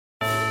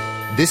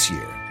This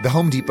year, the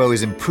Home Depot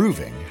is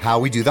improving how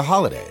we do the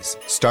holidays,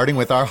 starting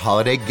with our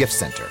Holiday Gift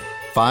Center.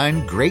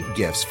 Find great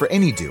gifts for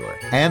any doer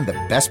and the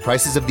best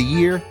prices of the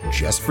year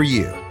just for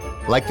you.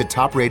 Like the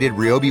top-rated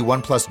Ryobi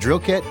One Plus drill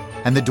kit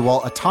and the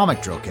DeWalt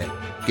Atomic drill kit.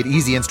 Get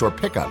easy in-store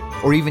pickup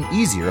or even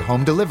easier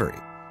home delivery.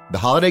 The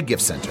Holiday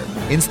Gift Center,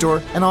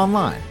 in-store and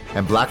online,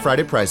 and Black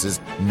Friday prices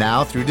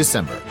now through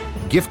December.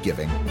 Gift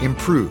giving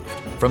improved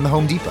from the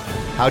Home Depot.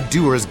 How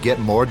doers get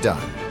more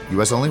done.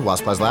 U.S. only while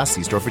supplies last.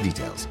 See store for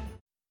details.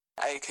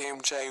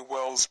 AKMJ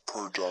Wells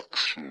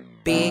Production.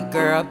 Big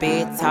girl,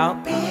 big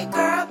talk. Big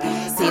girl,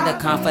 big See the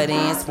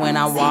confidence when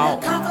I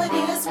walk. When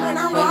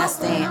I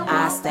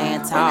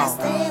stand tall.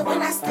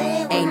 When I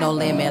stand, Ain't no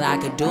limit, I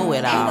could do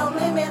it all. no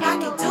limit, I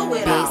can do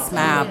it Big all.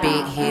 smile,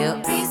 big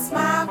hips. Big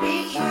smile,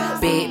 big hips.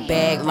 Big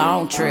bag,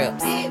 long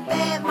trips. Big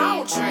bad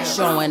long trip.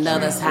 Showing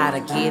others how to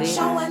get it.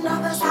 Showing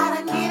others how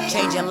to get it.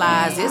 Changing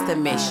lives is the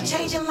mission.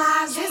 Changing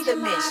lives is the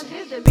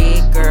mission.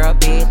 Big girl,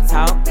 big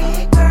talk.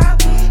 Big girl,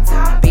 big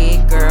talk.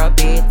 Big girl,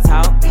 big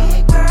talk.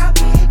 Big girl,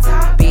 big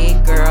talk.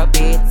 Big girl,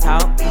 big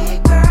talk.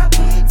 Big girl,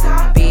 big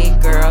talk.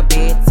 Big girl,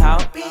 big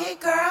talk. Big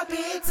girl,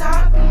 big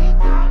talk.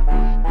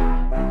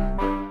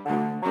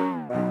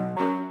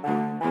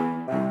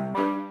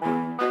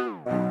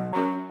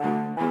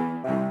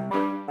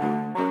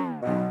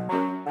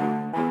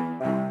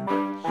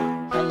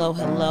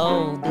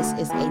 Hello. This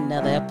is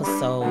another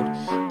episode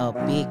of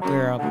Big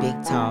Girl,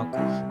 Big Talk.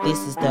 This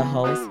is the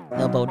host,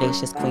 the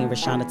bodacious Queen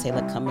Rashonda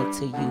Taylor, coming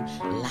to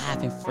you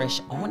live and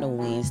fresh on a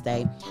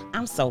Wednesday.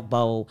 I'm so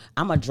bold.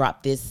 I'm going to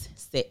drop this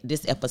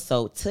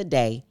episode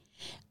today.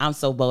 I'm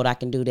so bold I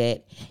can do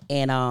that.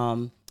 And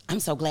I'm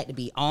so glad to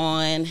be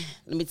on.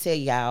 Let me tell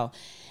y'all,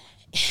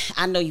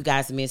 I know you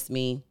guys miss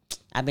me.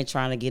 I've been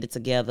trying to get it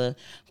together,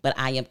 but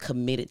I am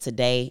committed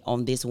today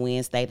on this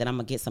Wednesday that I'm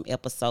going to get some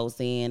episodes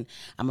in.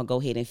 I'm going to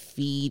go ahead and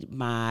feed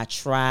my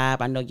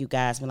tribe. I know you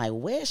guys been like,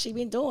 where's she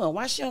been doing?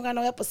 Why she don't got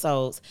no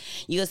episodes?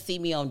 You'll see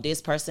me on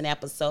this person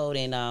episode,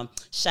 and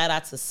shout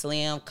out to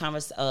Slim.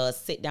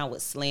 Sit down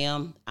with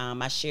Slim.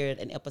 I shared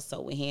an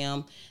episode with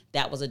him.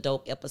 That was a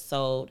dope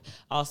episode.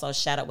 Also,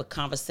 shout out with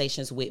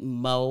Conversations with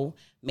Mo.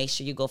 Make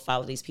sure you go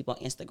follow these people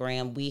on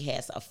Instagram. We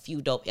had a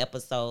few dope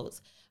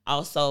episodes.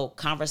 Also,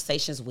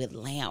 Conversations with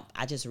Lamp.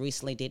 I just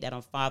recently did that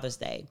on Father's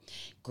Day.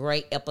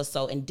 Great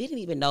episode, and didn't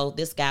even know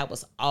this guy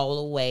was all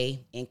the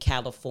way in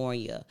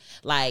California.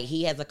 Like,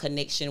 he has a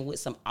connection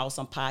with some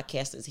awesome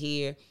podcasters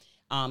here.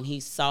 He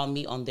saw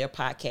me on their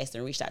podcast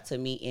and reached out to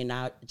me, and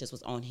I just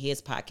was on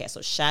his podcast.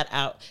 So shout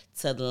out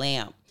to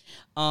Lamp.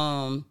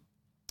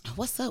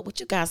 What's up? What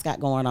you guys got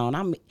going on?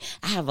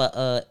 I have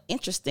a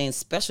interesting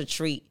special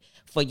treat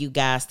for you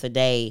guys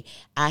today.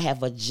 I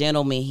have a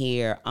gentleman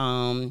here.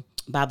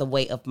 By the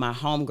way of my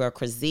homegirl,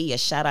 Krazia.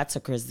 Shout out to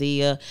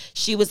Krazia.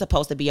 She was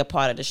supposed to be a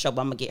part of the show, but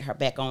I'm going to get her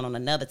back on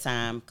another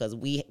time because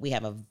we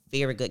have a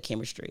very good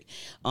chemistry.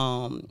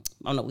 I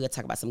don't know, we'll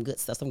talk about some good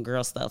stuff, some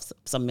girl stuff,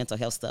 some mental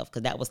health stuff,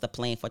 because that was the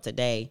plan for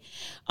today.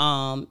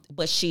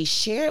 But she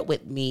shared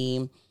with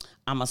me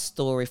a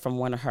story from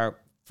one of her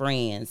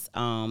friends,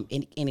 and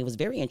it was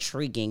very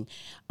intriguing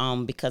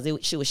because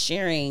she was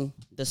sharing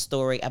the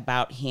story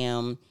about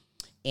him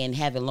and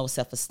having low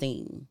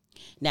self-esteem.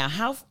 Now,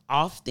 how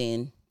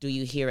often do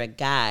you hear a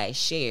guy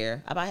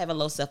share about having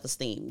low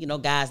self-esteem? You know,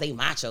 guys, they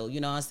macho, you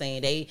know what I'm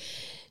saying?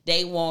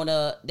 They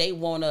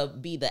wanna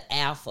be the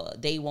alpha.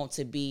 They want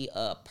to be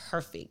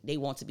perfect. They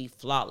want to be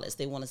flawless.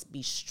 They want to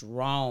be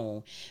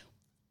strong.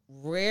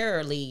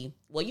 Rarely,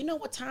 well, you know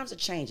what, times are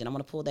changing. I'm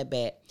gonna pull that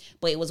back.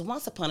 But it was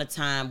once upon a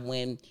time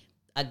when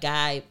a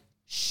guy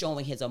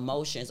showing his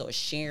emotions or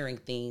sharing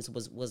things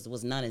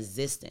was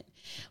non-existent.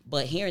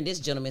 But hearing this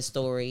gentleman's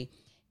story,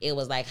 it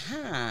was like,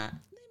 let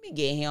me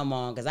get him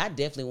on, because I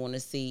definitely want to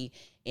see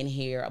and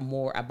hear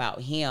more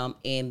about him.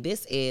 And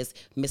this is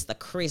Mr.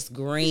 Chris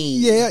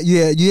Greene. Yeah.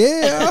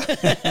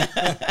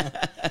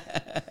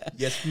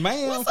 Yes,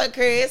 ma'am. What's up,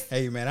 Chris?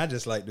 Hey, man, I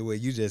just like the way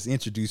you just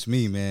introduced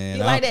me, man.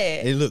 You like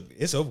that? Hey, look,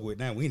 it's over with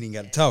now. We ain't even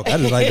got to talk. I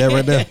just like that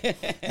right there.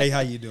 Hey,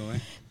 how you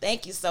doing?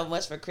 Thank you so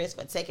much for Chris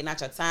for taking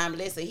out your time.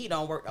 Listen, he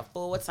don't work a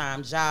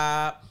full-time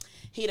job.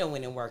 He done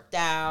went and worked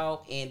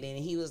out, and then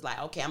he was like,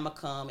 okay, I'm going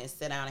to come and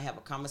sit down and have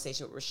a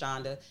conversation with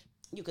Rashonda.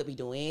 You could be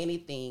doing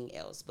anything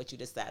else, but you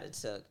decided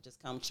to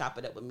just come chop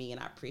it up with me, and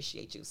I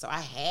appreciate you. So I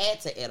had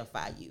to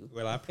edify you.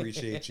 Well, I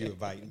appreciate you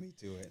inviting me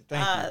to it.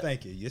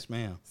 Thank you. Yes,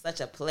 ma'am.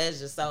 Such a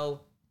pleasure. So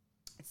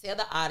tell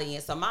the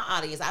audience. So my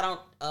audience, I don't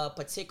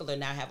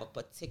now have a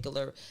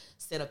particular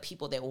set of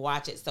people that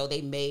watch it, so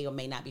they may or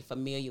may not be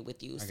familiar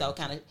with you. So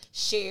kind of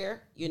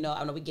share, I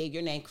know we gave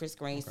your name, Chris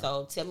Greene. Okay.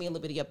 So tell me a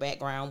little bit of your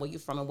background, where you're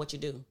from and what you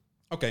do.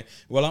 Okay.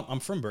 Well,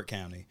 I'm from Burke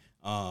County.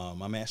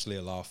 I'm actually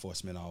a law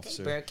enforcement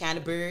officer. Burke County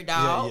bird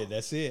dog. Yeah,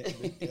 that's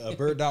it.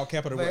 Bird dog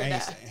capital.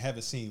 I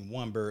haven't seen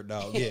one bird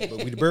dog yet,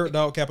 but we the bird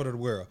dog capital of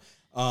the world.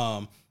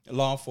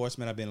 Law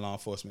enforcement. I've been in law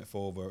enforcement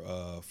for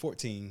over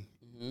 14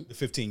 to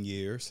 15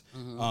 years.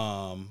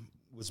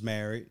 Mm-hmm. Was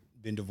married,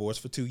 been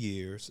divorced for 2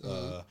 years,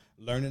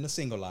 learning a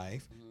single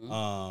life,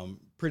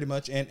 pretty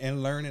much,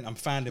 and learning. I'm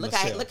finding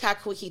myself. Look how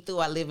quick he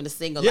threw out living a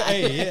single life.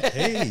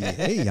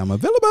 Hey, I'm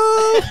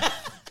available.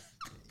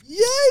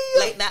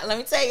 Yeah. Now, let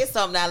me tell you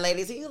something now,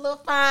 ladies. He a little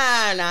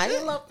fine now. I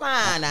ain't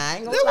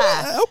gonna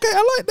lie. Okay,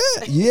 I like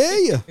that.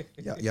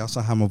 Yeah. Y'all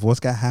saw how my voice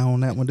got high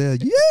on that one there.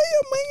 Yeah,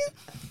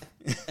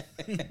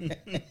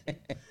 man.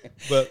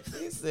 But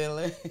He's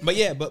silly.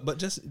 but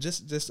just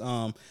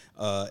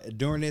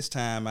during this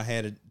time, I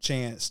had a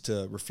chance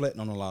to reflect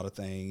on a lot of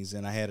things,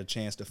 and I had a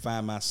chance to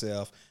find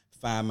myself,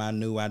 find my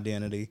new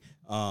identity.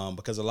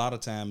 Because a lot of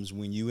times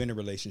when you in a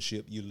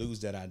relationship, you lose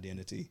that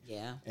identity.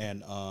 Yeah.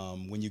 And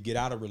when you get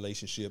out of a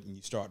relationship and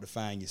you start to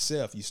find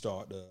yourself, you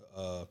start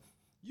to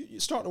you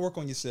start to work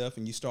on yourself,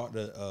 and you start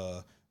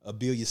to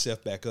build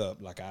yourself back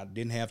up. Like, I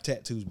didn't have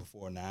tattoos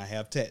before. Now I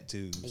have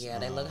tattoos. Yeah,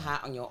 they look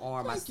hot on your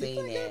arm. I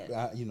seen that.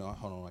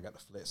 Hold on. I got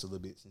to flex a little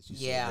bit since you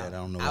Yeah. said that.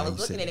 I don't know. I why was you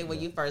looking said at it when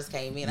you first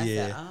came in. I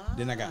said,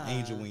 Then I got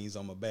angel wings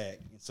on my back,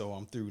 and so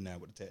I'm through now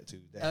with the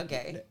tattoos.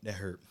 That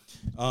hurt.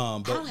 But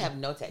I don't have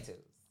no tattoos.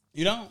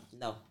 You don't?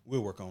 No.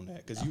 We'll work on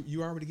that, because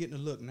you already getting a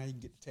look. Now you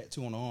can get the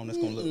tattoo on the arm. That's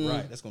gonna look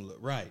right. That's gonna look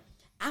right.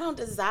 I don't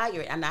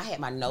desire it, and I had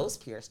my nose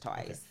pierced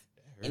twice,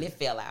 and it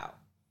fell out.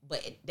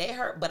 But they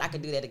hurt, but I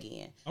could do that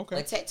again. Okay.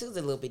 But tattoos are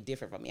a little bit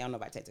different for me. I don't know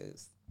about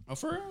tattoos. Oh,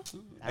 for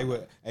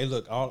real? Hey,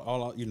 look,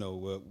 all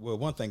well,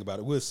 one thing about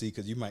it, we'll see,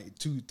 because you might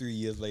 2-3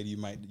 years later, you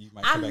might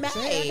come back and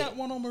say, hey, I got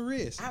one on my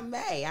wrist. I don't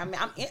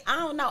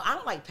know. I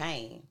don't like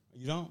pain.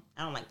 You don't?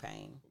 I don't like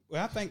pain.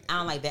 Well, I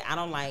don't like that. I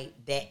don't like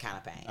that kind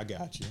of pain. I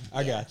got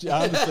you.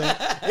 I understand.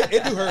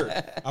 It do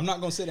hurt. I'm not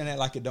gonna sit in that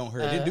like it don't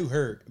hurt. It do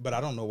hurt, but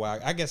I don't know why.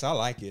 I guess I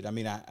like it. I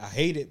mean, I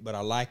hate it, but I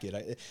like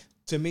it.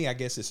 To me, I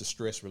guess it's a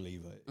stress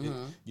reliever.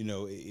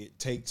 It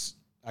takes.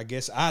 I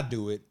guess I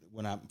do it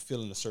when I'm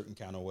feeling a certain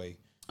kind of way,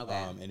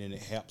 and then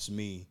it helps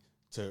me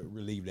to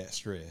relieve that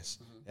stress.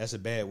 That's a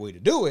bad way to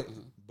do it,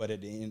 but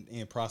at the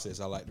end process,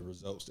 I like the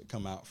results that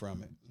come out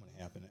from it when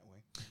it happened that way.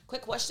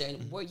 Quick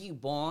question: were you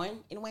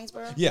born in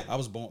Waynesboro? Yeah, I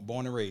was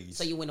born and raised.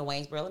 So you went to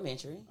Waynesboro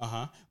Elementary?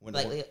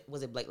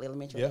 Was it Blakely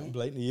Elementary? Yeah,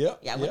 Blakeney. Yeah,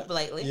 I went to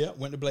Blakely. Yeah,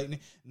 went to Blakeney.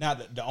 Now,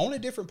 the only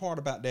different part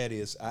about that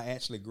is I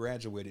actually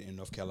graduated in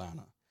North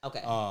Carolina.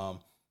 Okay.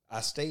 I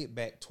stayed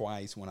back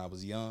twice when I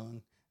was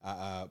young.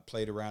 I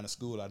played around the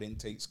school. I didn't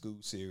take school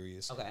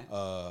serious. Okay.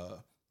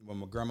 When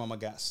my grandmama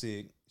got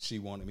sick, she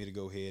wanted me to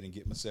go ahead and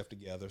get myself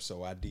together,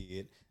 so I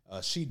did.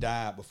 She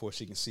died before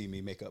she can see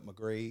me make up my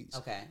grades.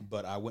 Okay.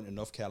 But I went to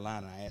North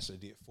Carolina. I actually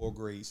did 4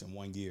 grades in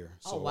 1 year.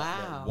 So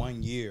that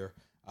 1 year,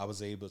 I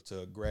was able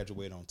to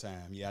graduate on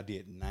time. Yeah, I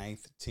did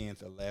 9th,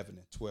 10th, 11th,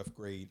 and 12th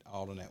grade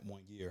all in that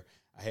 1 year.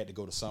 I had to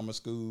go to summer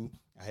school.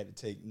 I had to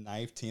take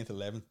 9th, 10th,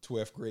 11th,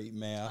 12th grade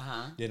math.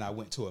 Then I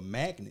went to a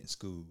magnet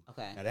school.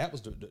 Okay. Now, that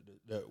was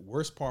the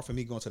worst part for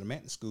me going to the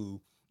magnet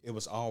school. It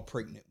was all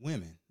pregnant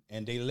women.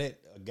 And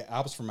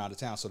I was from out of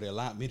town, so they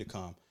allowed me to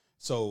come.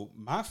 So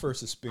my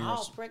first experience.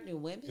 All pregnant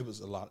women? It was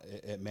a lot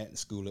at magnet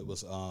school. It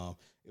was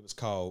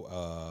called,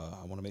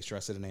 I want to make sure I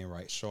said the name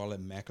right,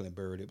 Charlotte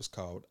Mecklenburg. It was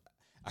called,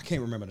 I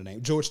can't remember the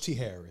name, George T.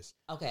 Harris.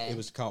 Okay. It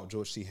was called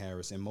George T.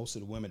 Harris, and most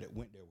of the women that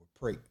went there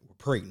were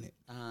pregnant.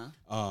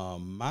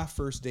 My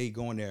first day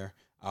going there,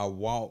 I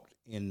walked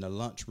in the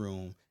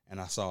lunchroom,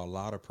 and I saw a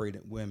lot of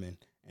pregnant women,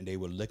 and they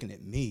were looking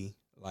at me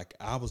like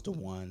I was the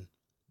one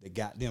that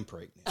got them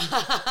pregnant.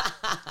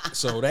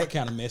 So that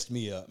kind of messed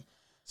me up.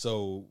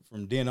 So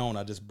from then on,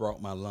 I just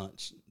brought my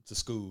lunch to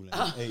school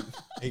and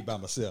ate by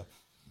myself.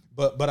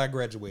 But I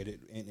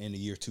graduated in the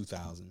year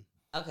 2000.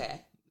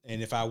 Okay.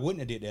 And if I wouldn't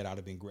have did that, I'd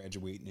have been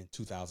graduating in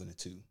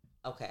 2002.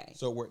 Okay.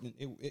 So it worked.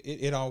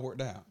 It all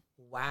worked out.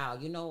 Wow.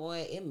 You know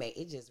what?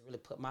 It just really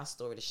put my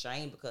story to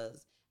shame,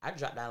 because I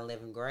dropped out of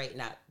 11th grade.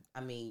 Now,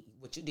 I mean,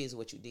 what you did is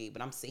what you did.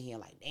 But I'm sitting here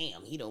like,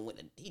 damn,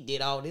 he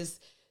did all this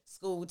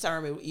school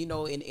term,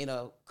 in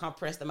a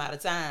compressed amount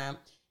of time.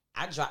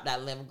 I dropped out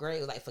of 11th grade.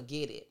 It was like,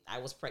 forget it. I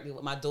was pregnant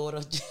with my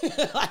daughter.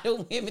 Like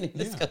the women in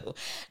the school.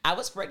 I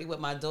was pregnant with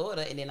my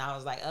daughter, and then I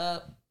was like,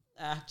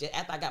 just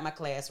after I got my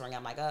class ring,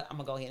 I'm like, I'm going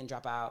to go ahead and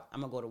drop out.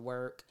 I'm going to go to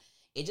work.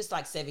 It just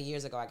like 7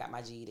 years ago, I got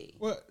my GED.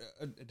 Well,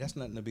 that's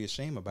nothing to be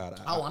ashamed about.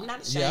 I'm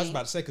not ashamed. Yeah, I was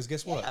about to say, because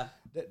guess what?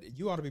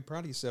 You ought to be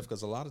proud of yourself,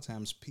 because a lot of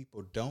times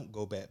people don't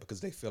go back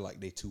because they feel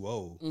like they're too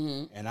old.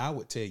 Mm-hmm. And I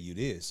would tell you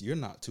this, you're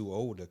not too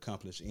old to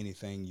accomplish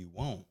anything you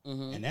want.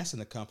 Mm-hmm. And that's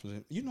an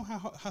accomplishment. You know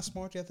how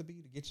smart you have to be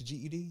to get your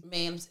GED?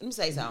 Man, let me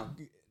say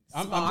something.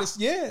 I'm just,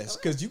 yes,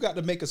 because you got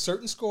to make a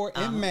certain score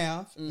in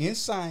math, in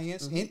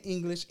science, in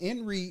English,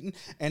 in reading,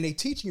 and they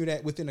teaching you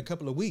that within a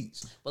couple of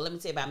weeks. Well, let me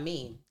tell you about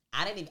me.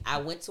 I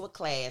went to a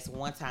class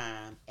one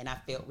time, and I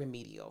felt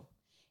remedial.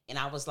 And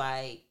I was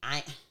like,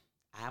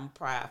 I'm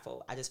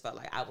prideful. I just felt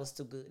like I was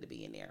too good to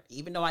be in there.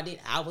 Even though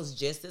I was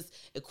just as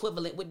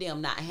equivalent with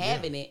them not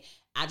having it.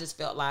 I just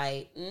felt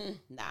like,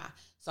 nah.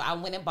 So I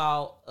went and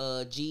bought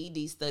a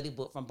GED study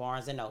book from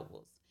Barnes &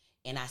 Nobles,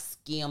 and I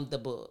skimmed the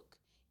book.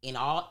 In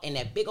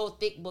that big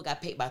old thick book, I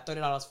paid about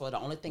 $30 for it. The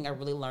only thing I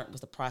really learned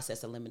was the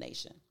process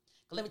elimination.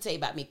 But let me tell you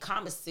about me.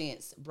 Common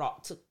sense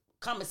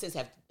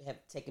have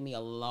taken me a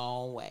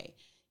long way.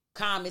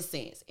 Common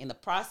sense. And the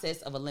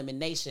process of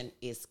elimination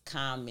is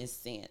common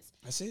sense.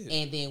 That's it.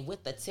 And then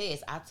with the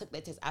test, I took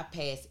that test. I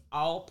passed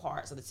all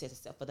parts of the test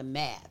except for the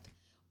math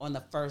on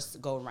the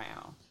first go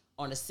round.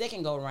 On the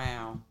second go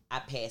round, I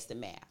passed the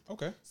math.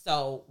 Okay.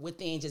 So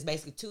within just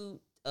basically 2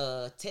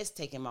 test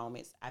taking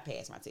moments, I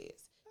passed my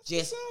test.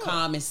 Just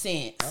common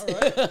sense. All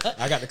right.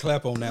 I got to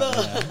clap on that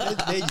one.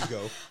 There you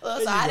go.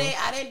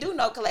 I didn't do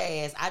no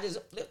class. I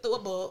just flipped through a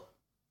book,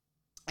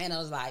 and I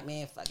was like,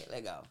 man, fuck it,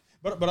 let go.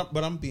 But I'm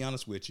gonna be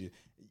honest with you.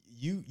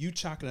 You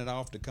chalking it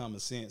off to common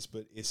sense,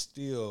 but it's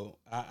still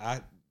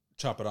I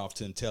chop it off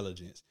to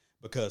intelligence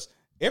because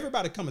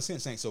everybody common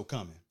sense ain't so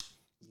common.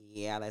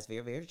 Yeah, that's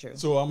very, very true.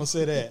 So I'm gonna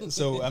say that.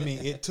 So I mean,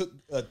 it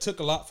took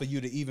a lot for you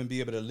to even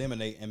be able to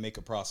eliminate and make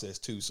a process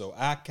too. So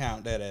I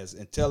count that as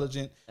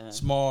intelligent,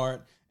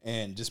 smart,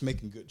 and just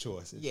making good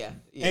choices. Yeah.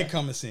 And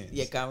common sense.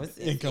 Yeah, common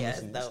sense. And common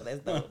sense. That's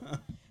dope.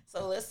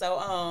 So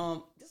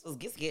this was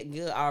just getting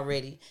good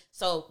already.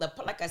 So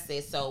like I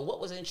said, so what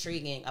was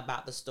intriguing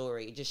about the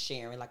story, just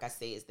sharing, like I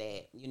said, is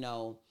that, you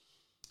know,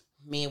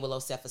 men with low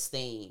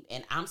self-esteem.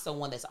 And I'm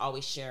someone that's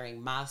always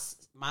sharing my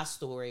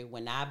story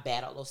when I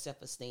battled low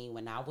self-esteem,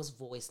 when I was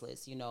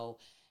voiceless, you know,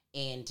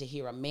 and to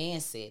hear a man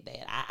say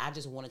that, I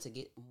just wanted to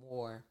get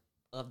more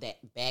of that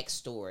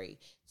backstory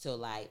to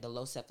like the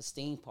low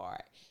self-esteem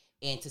part.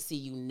 And to see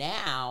you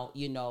now,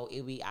 you know,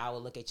 I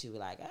would look at you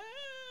like,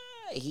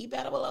 he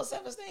battled with low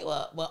self-esteem.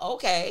 Well,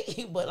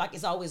 okay. But like,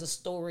 it's always a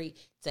story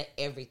to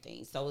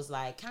everything. So it's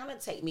like, kind of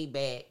take me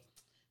back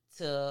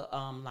to,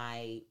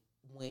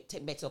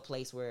 take me back to a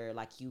place where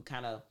like you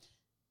kind of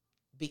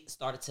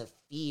started to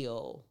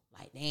feel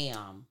like,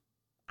 damn,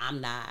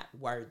 I'm not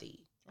worthy.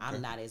 Okay.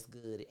 I'm not as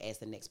good as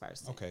the next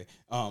person. Okay.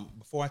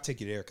 Before I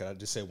take you there, could I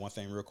just say one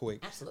thing real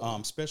quick?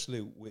 Absolutely.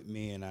 Especially with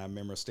men, I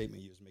remember a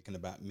statement you was making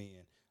about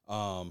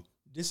men.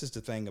 This is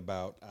the thing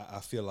about, I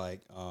feel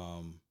like,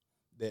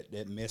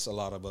 that mess a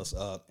lot of us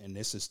up, and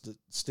this is the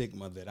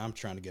stigma that I'm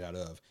trying to get out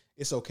of.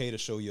 It's okay to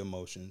show your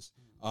emotions.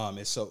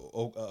 It's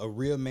so a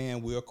real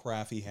man will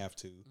cry if he have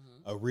to.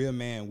 A real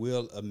man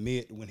will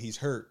admit when he's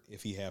hurt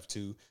if he have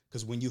to.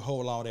 Because when you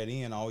hold all that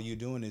in, all you're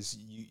doing is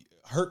you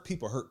hurt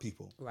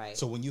people. Right.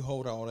 So when you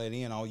hold all that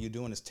in, all you're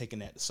doing is taking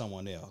that to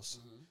someone else.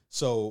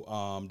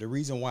 So the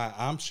reason why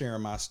I'm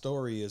sharing my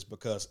story is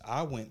because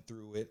I went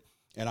through it,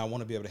 and I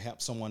want to be able to help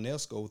someone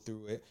else go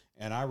through it.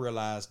 And I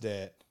realized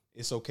that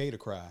it's okay to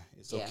cry.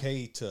 It's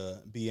okay to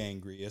be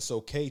angry. It's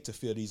okay to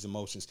feel these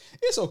emotions.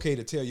 It's okay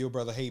to tell your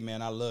brother, hey,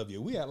 man, I love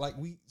you. We act like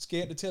we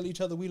scared to tell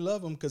each other we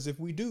love them, because if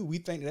we do, we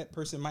think that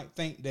person might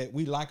think that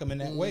we like them in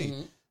that way.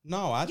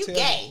 No, I tell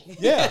gay.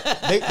 Yeah,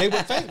 they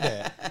would think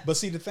that. But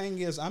see, the thing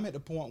is, I'm at the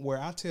point where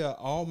I tell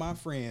all my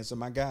friends and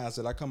my guys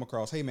that I come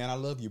across, hey, man, I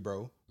love you,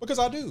 bro, because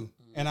I do.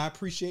 And I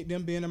appreciate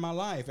them being in my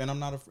life, and I'm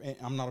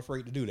not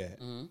afraid to do that.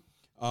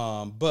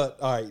 But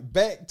all right,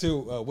 back to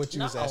what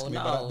you was asking me.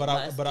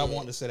 But I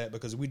want to say that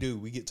because we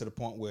get to the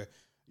point where,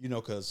 you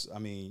know, because I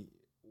mean,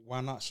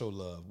 why not show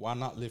love? Why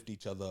not lift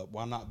each other up?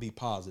 Why not be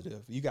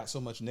positive? You got so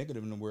much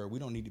negative in the world. We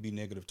don't need to be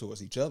negative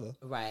towards each other.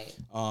 Right.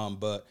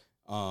 But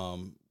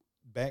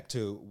back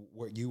to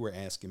what you were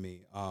asking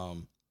me.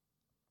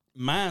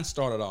 Mine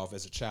started off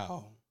as a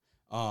child.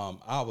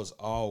 I was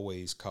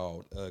always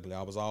called ugly.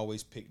 I was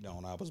always picked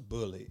on. I was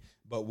bullied.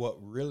 But what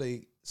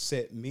really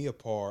set me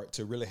apart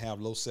to really have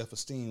low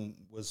self-esteem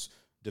was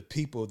the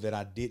people that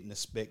I didn't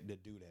expect to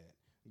do that.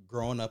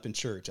 Growing up in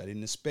church, I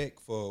didn't expect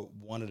for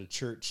one of the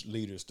church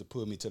leaders to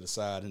pull me to the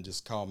side and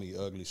just call me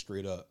ugly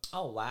straight up.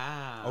 Oh,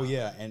 wow. Oh,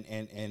 yeah.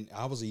 And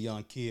I was a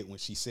young kid when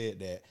she said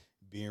that.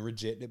 Being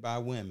rejected by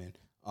women,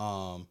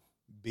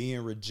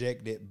 being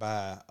rejected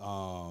by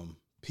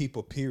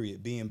people,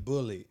 period, being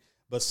bullied.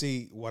 But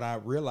see, what I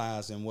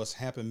realized and what's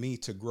happened me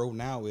to grow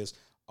now is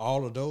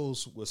all of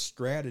those were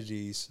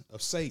strategies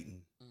of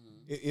Satan.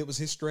 It was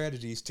his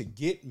strategies to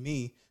get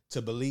me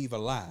to believe a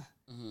lie.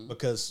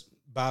 Because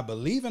by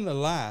believing a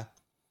lie,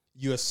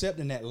 you're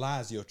accepting that lie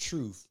as your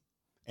truth,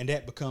 and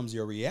that becomes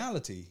your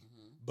reality,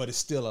 but it's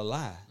still a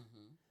lie.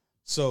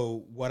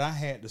 So what I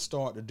had to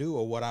start to do,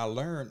 or what I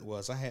learned,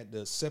 was I had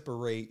to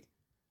separate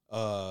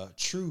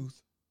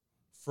truth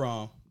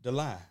from the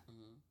lie.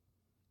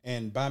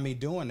 And by me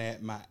doing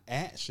that, my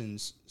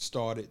actions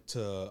started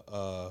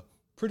to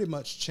pretty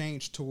much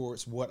change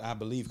towards what I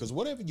believe. Because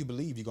whatever you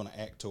believe, you're going to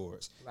act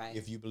towards. Right.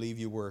 If you believe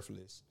you're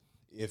worthless,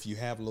 if you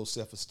have low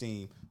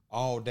self-esteem,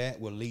 all that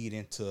will lead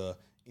into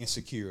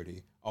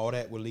insecurity. All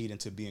that will lead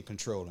into being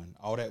controlling.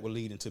 All that will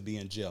lead into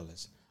being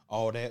jealous.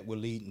 All that will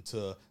lead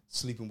into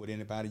sleeping with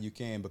anybody you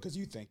can because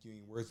you think you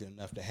ain't worthy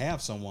enough to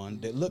have someone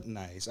that look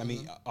nice. I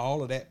mean,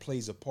 all of that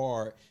plays a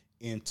part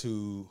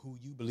into who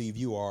you believe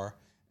you are.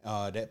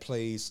 That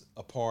plays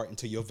a part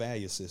into your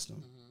value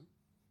system.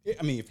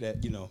 I mean, if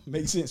that,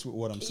 makes sense with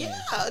what I'm saying.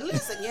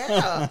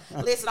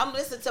 Listen, I'm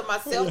listening to my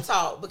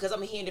self-talk because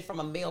I'm hearing it from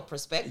a male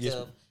perspective.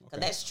 Yes, because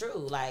that's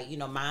true. Like,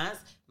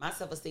 my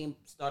self-esteem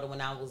started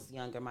when I was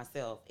younger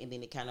myself, and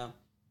then it kind of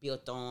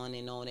built on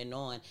and on and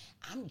on.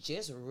 I'm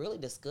just really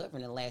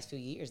discovering in the last few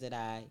years that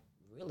I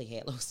really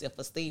had low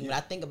self-esteem. When I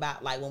think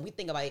about, like, when we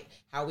think about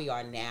how we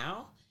are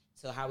now,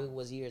 to how it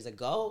was years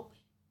ago,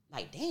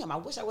 like, damn, I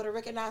wish I would have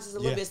recognized this a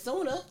little bit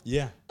sooner.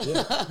 Yeah.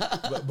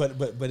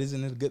 but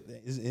isn't it a good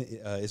thing?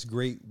 It's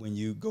great when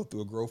you go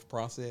through a growth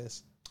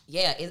process.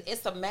 Yeah,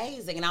 it's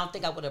amazing, and I don't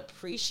think I would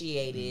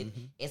appreciate it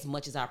as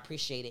much as I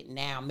appreciate it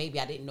now. Maybe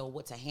I didn't know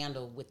what to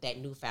handle with that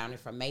newfound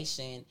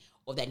information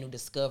or that new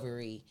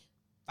discovery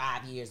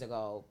 5 years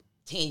ago,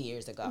 10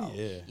 years ago,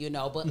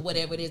 but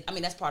whatever it is, I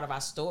mean, that's part of our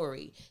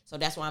story. So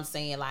that's why I'm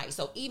saying, like,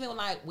 so even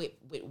like with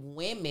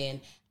women,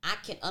 I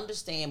can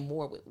understand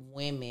more with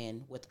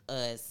women, with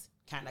us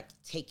kind of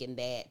taking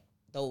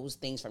those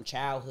things from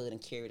childhood and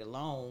carry it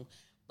along.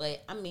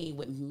 But I mean,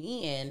 with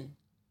men,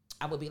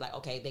 I would be like,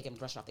 okay, they can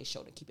brush off their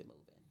shoulder and keep it moving.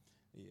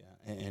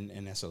 Yeah,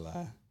 and that's a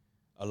lie.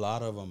 A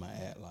lot of them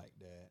act like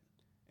that,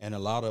 and a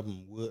lot of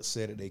them would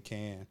say that they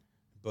can,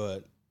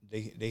 but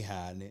they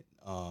hiding it.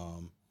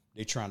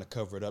 They trying to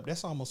cover it up.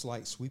 That's almost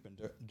like sweeping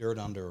dirt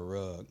under a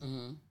rug.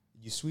 Mm-hmm.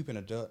 You sweeping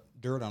the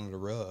dirt under the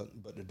rug,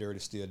 but the dirt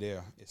is still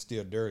there. It's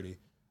still dirty.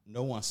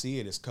 No one see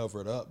it. It's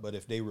covered up. But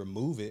if they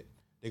remove it,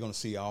 they're gonna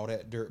see all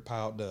that dirt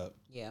piled up.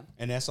 Yeah.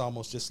 And that's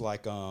almost just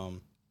like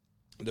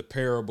the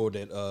parable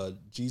that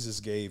Jesus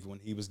gave when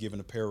he was giving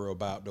a parable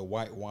about the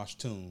whitewashed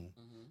tomb.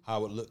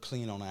 How it looked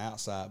clean on the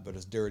outside, but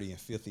it's dirty and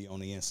filthy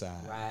on the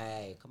inside.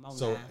 Right. Come on.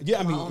 So now. yeah,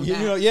 Come I mean, on you now.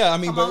 know, yeah, I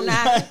mean, Come but on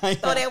now.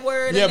 Throw that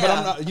word. Yeah, in but there.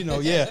 I'm not, you know,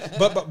 yeah,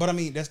 but I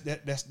mean,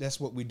 that's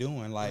what we're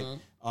doing, like,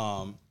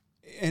 and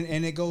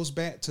it goes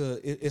back to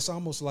it's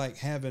almost like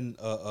having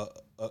a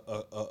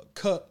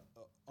cut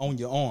on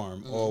your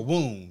arm or a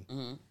wound,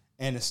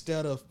 and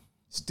instead of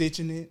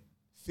stitching it,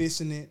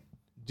 fixing it,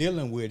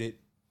 dealing with it,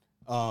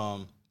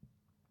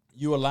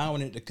 you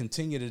allowing it to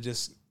continue to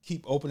just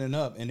keep opening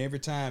up, and every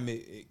time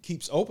it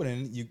keeps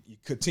opening, you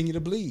continue to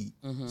bleed.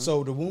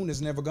 So the wound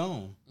is never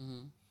gone.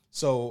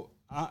 So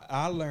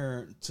I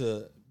learned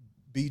to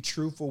be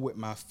truthful with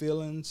my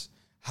feelings,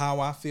 how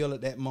I feel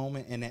at that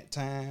moment and that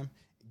time,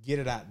 get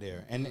it out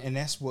there. And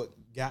that's what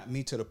got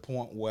me to the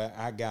point where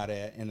I got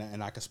at, and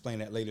I can explain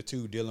that later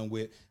too, dealing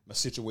with my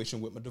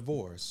situation with my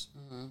divorce.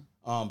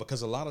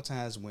 Because a lot of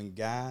times when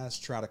guys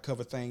try to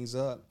cover things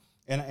up,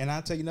 and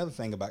I'll tell you another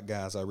thing about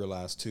guys I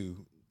realized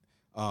too,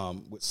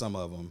 with some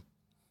of them,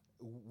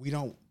 we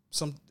don't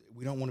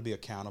want to be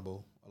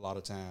accountable a lot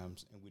of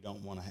times, and we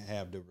don't want to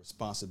have the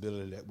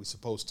responsibility that we're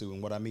supposed to.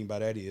 And what I mean by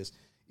that is,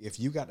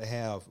 if you got to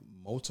have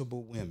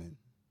multiple women,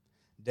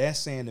 that's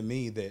saying to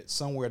me that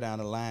somewhere down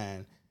the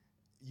line,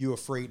 you're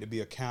afraid to be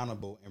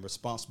accountable and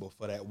responsible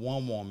for that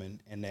one woman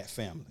and that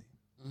family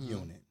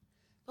unit.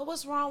 But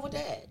what's wrong with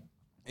that?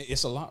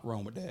 It's a lot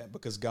wrong with that,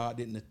 because God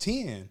didn't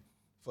intend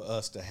for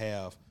us to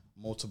have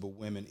multiple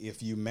women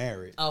if you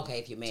married. Okay,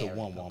 if you married to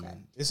one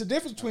woman. It's a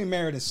difference between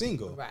married and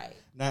single. Right.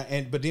 Now,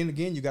 but then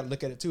again, you got to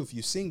look at it too. If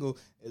you're single,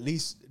 at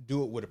least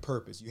do it with a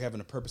purpose. You're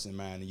having a purpose in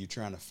mind, and you're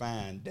trying to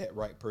find that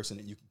right person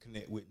that you can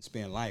connect with and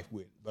spend life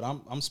with. But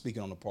I'm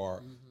speaking on the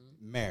part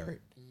married.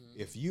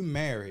 If you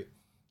married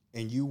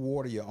and you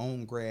water your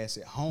own grass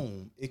at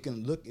home, it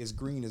can look as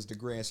green as the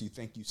grass you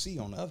think you see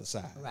on the other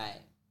side.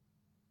 Right.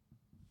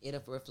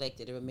 It'll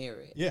reflect it, it'll mirror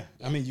it. Yeah.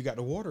 I mean, you got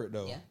to water it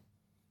though. Yeah.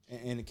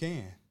 And it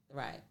can.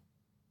 Right.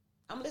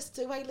 I'm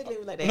listening to why you looking at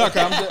me like that.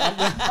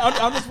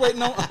 No, I'm just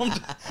waiting on.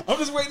 I'm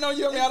just waiting on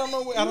you. I mean, I don't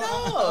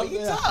know.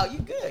 You talk. You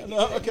good.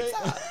 No, okay.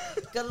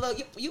 Because look,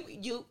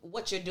 you,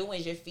 what you're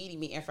doing is you're feeding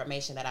me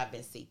information that I've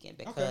been seeking,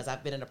 because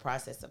I've been in the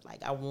process of,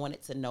 like, I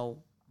wanted to know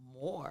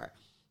more,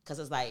 because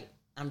it's like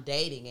I'm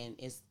dating, and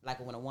it's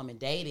like when a woman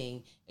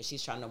dating and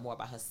she's trying to know more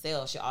about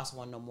herself, she also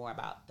want to know more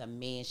about the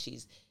man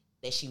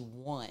that she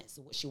wants,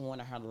 what she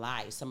wants in her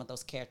life, some of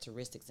those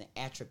characteristics and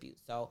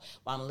attributes. So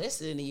while I'm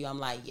listening to you, I'm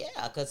like,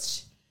 yeah,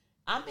 because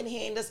I've been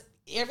hearing this,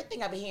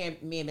 everything I've been hearing,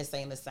 men been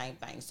saying the same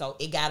thing. So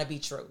it got to be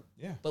true.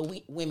 Yeah. But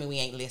women, we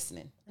ain't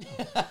listening.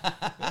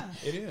 Yeah,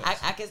 it is.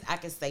 I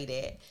can say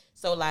that.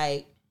 So,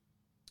 like,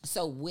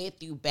 so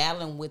with you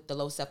battling with the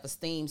low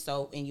self-esteem,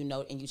 and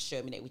you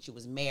showed me that you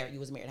was married. You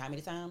was married how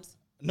many times?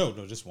 No,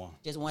 just one.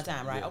 Just one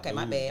time, right? Yeah, okay,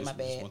 my bad.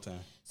 Just one time.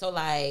 So,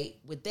 like,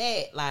 with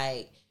that,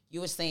 like, you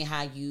were saying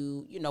how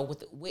you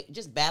with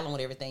just battling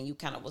with everything, you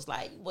kind of was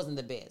like, you wasn't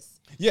the best.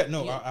 Yeah,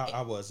 no,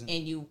 I wasn't.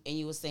 And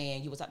you were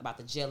saying, you was talking about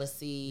the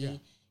jealousy. Yeah.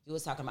 You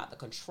was talking about the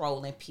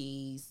controlling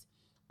piece.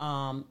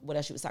 What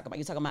else you was talking about?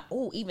 You talking about,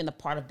 even the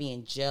part of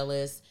being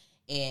jealous.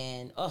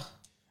 And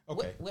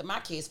with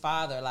my kid's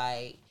father,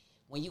 like,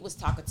 when you was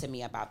talking to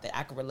me about that,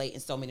 I could relate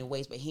in so many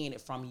ways, but hearing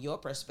it from your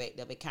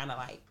perspective, it kind of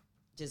like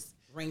just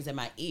rings in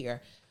my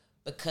ear.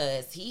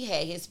 Because he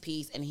had his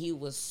piece and he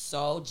was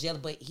so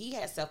jealous, but he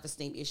had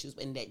self-esteem issues,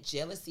 and that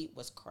jealousy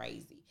was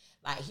crazy.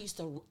 Like, we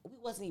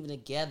wasn't even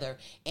together,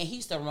 and he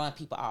used to run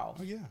people off.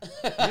 Oh,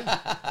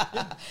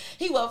 yeah.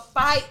 He would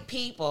fight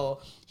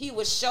people. He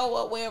would show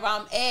up wherever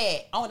I'm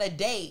at on a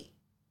date.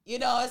 You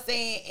know what I'm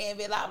saying? And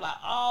be like,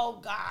 oh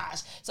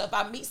gosh. So if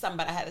I meet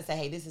somebody, I had to say,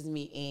 hey, this is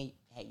me, and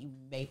hey, you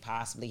may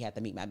possibly have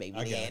to meet my baby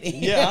daddy.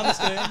 Yeah, I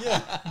understand.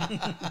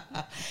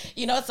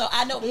 Yeah. So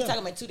I know we're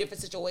talking about two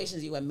different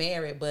situations. You were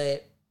married,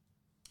 but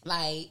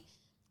like,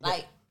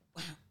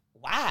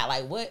 why?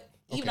 Like, what?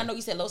 Even I know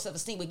you said low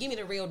self-esteem, but give me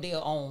the real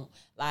deal on,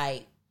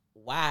 like,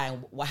 why?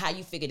 How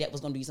you figured that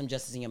was going to do some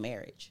justice in your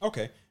marriage?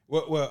 Okay.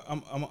 Well,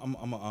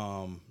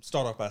 I'm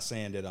start off by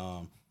saying that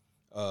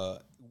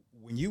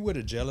when you with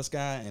a jealous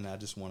guy, and I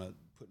just want to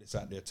put this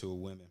out there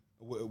to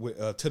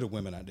to the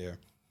women out there,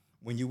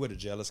 when you with a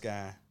jealous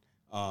guy,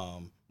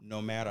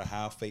 no matter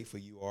how faithful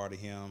you are to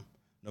him,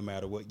 no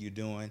matter what you're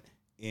doing,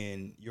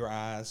 in your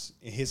eyes,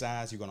 in his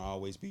eyes, you're gonna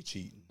always be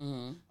cheating.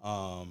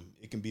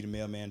 It can be the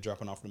mailman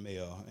dropping off the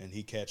mail, and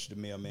he catch the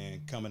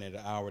mailman coming at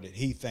an hour that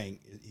he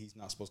think he's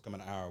not supposed to come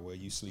at an hour where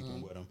you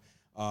sleeping with him.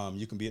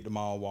 You can be at the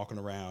mall walking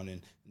around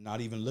and not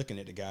even looking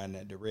at the guy in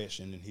that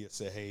direction, and he'll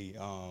say, "Hey,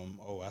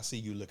 I see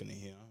you looking at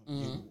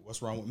him.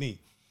 What's wrong with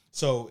me?"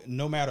 So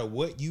no matter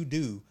what you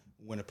do,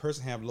 when a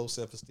person have low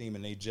self-esteem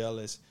and they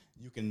jealous,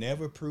 you can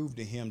never prove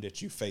to him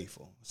that you're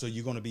faithful. So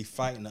you're going to be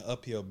fighting an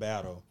uphill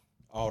battle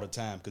all the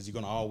time because you're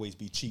going to always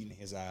be cheating in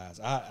his eyes.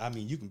 I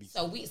mean, you can be.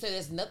 So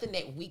there's nothing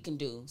that we can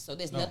do. So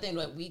there's nothing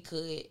that we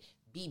could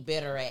be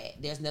better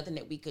at. There's nothing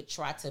that we could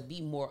try to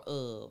be more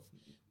of.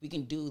 We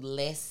can do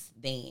less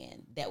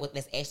than that.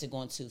 That's actually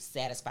going to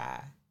satisfy.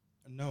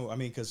 No, I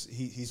mean, because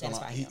he's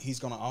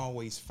gonna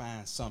always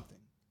find something,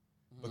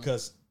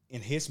 because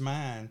in his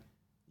mind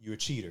you're a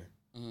cheater.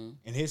 In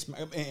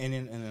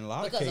a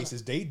lot of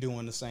cases they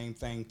doing the same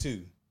thing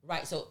too.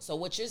 Right. So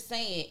what you're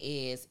saying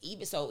is,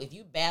 even so, if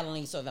you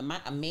battling, so if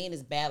a man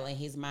is battling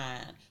his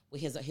mind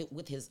with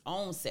his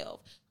own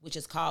self, which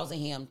is causing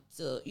him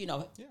to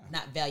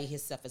not value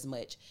himself as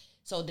much.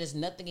 So there's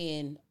nothing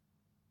in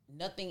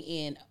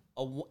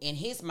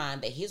his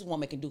mind that his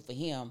woman can do for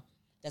him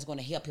that's going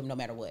to help him no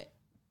matter what.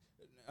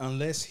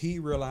 Unless he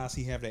realizes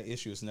he have that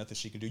issue, there's nothing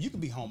she can do. You can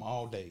be home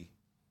all day,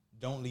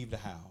 don't leave the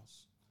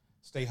house,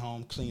 stay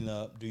home, clean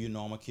up, do your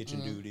normal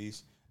kitchen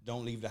duties.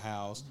 Don't leave the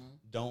house.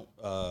 Don't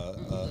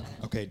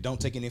don't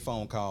take any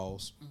phone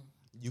calls.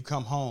 You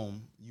come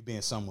home, you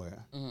been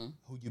somewhere.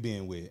 Who you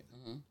been with?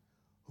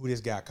 Who this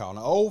guy calling?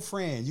 An old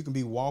friend. You can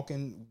be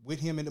walking with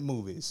him in the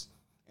movies,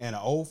 and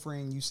an old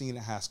friend you seen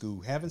in high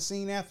school, haven't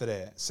seen after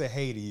that, say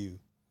hey to you.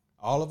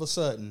 All of a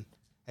sudden,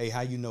 hey,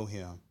 how you know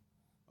him?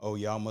 Oh,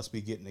 y'all must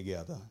be getting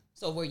together.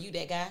 So were you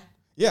that guy?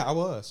 Yeah, I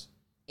was.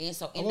 And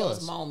so in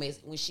those moments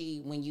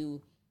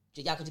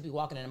y'all could just be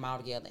walking in the mall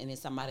together, and then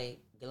somebody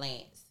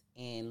glance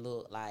and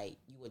look like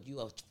you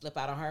would flip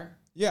out on her?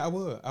 Yeah, I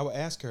would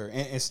ask her,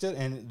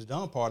 and the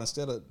dumb part,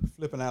 instead of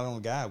flipping out on a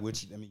guy,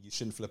 which I mean you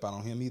shouldn't flip out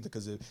on him either,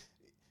 because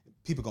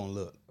people gonna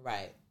look,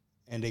 right,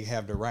 and they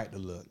have the right to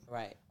look,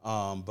 right.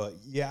 But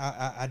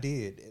yeah, I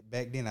did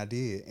back then. I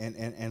did,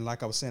 and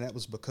like I was saying, that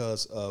was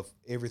because of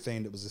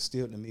everything that was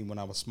instilled in me when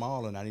I was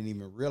small, and I didn't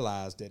even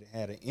realize that it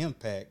had an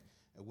impact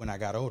when I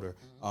got older.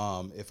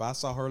 If I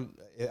saw her,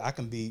 I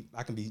can be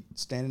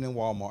standing in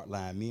Walmart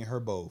line, me and her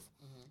both.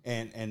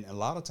 And a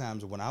lot of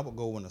times when I would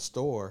go in a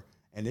store,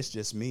 and it's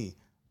just me,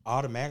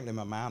 automatically in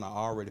my mind I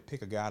already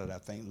pick a guy that I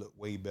think look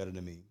way better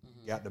than me.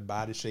 Got the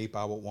body shape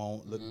I would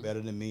want, look better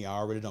than me. I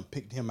already done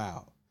picked him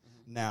out.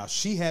 Now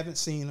she haven't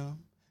seen him.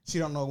 She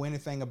don't know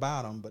anything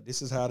about him, but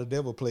this is how the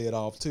devil play it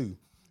off too.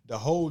 The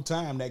whole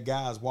time that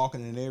guy's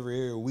walking in every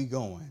area we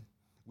going.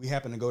 We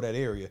happen to go that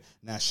area.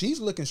 Now she's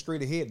looking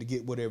straight ahead to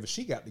get whatever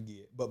she got to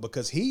get. But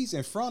because he's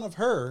in front of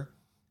her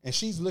and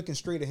she's looking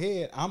straight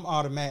ahead, I'm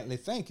automatically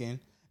thinking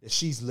that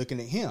she's looking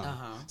at him.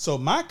 So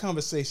my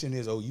conversation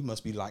is, oh, you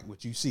must be like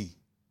what you see.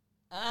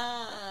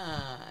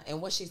 And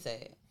what she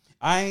said?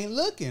 I ain't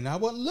looking. I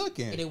wasn't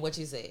looking. And then what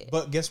you said?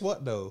 But guess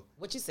what, though?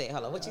 What you said?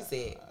 Hold on. What you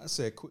said? I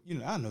said,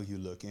 I know you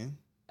looking.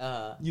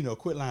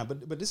 Quit lying.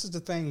 But this is the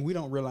thing. We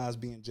don't realize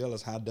being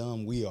jealous how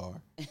dumb we are.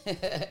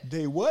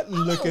 They wasn't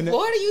looking at.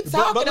 What are you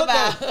talking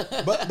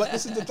about? But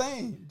this is the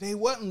thing. They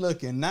wasn't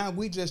looking. Now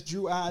we just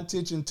drew our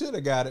attention to the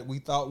guy that we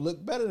thought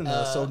looked better than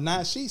us. So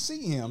now she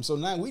see him. So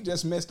now we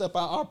just messed up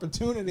our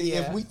opportunity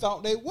if we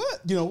thought they was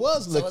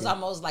looking. So it's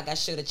almost like I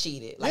should have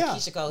cheated. Like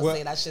Keisha Cole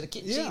said, I should have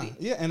cheated.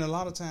 Yeah, and a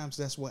lot of times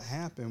that's what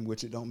happened,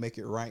 which it don't make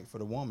it right for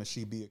the woman.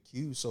 She be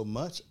accused so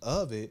much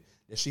of it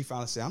that she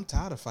finally said, I'm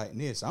tired of fighting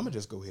this. I'm going to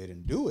just go ahead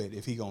and do it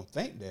if he going to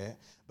think that.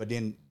 But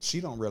then she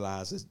don't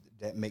realize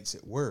that makes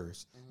it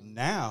worse.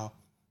 Now,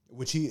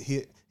 which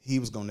he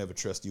was going to never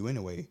trust you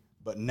anyway.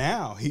 But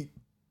now he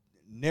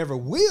never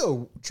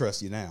will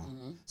trust you now.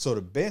 So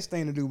the best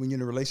thing to do when you're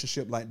in a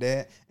relationship like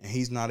that and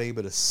he's not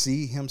able to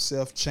see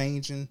himself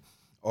changing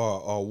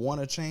or want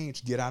to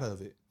change, get out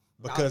of it.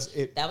 Because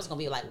that was going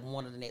to be like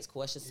one of the next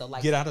questions. So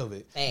like, get out of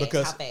it. Fast.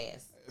 Because how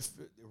fast?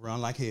 Run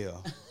like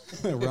hell.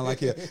 Run like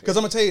hell. Because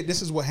I'm going to tell you,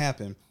 this is what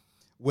happened.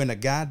 When a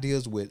guy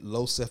deals with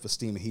low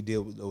self-esteem and he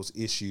deals with those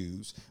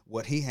issues,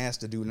 what he has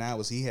to do now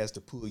is he has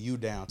to pull you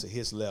down to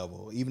his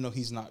level. Even though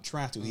he's not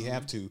trying to, he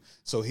have to.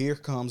 So here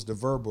comes the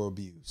verbal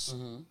abuse.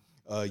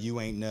 You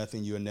ain't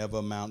nothing. You'll never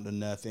amount to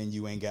nothing.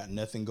 You ain't got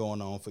nothing going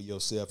on for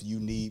yourself. You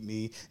need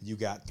me. You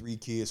got 3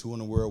 kids. Who in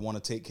the world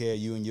want to take care of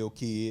you and your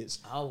kids?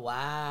 Oh,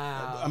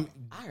 wow.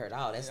 I heard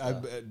all that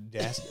stuff.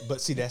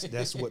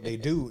 That's what they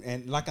do.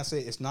 And like I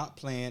said, it's not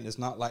planned. It's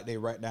not like they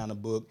write down a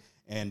book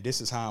and this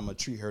is how I'm going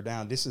to treat her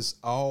down. This is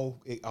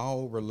all, it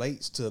all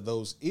relates to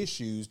those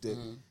issues that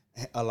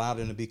allow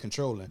them to be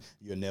controlling.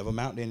 You'll never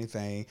amount to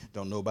anything.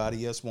 Don't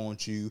nobody else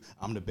want you.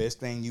 I'm the best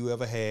thing you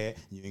ever had.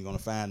 You ain't gonna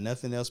find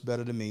nothing else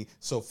better than me.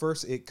 So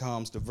first it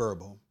comes to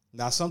verbal.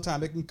 Now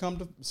sometimes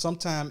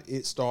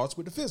it starts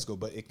with the physical,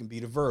 but it can be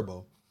the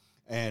verbal.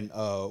 And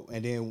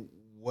then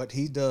what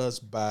he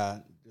does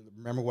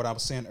remember what I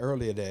was saying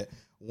earlier, that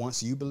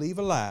once you believe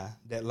a lie,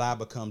 that lie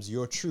becomes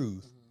your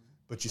truth,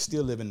 but you're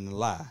still living in the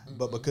lie.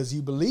 But because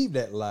you believe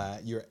that lie,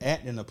 you're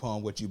acting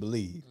upon what you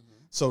believe.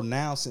 So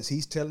now, since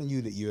he's telling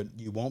you that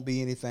you won't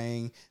be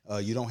anything,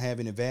 you don't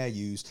have any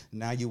values,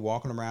 now you're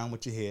walking around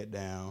with your head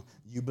down,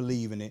 you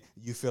believe in it,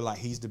 you feel like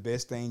he's the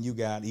best thing you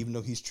got, even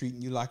though he's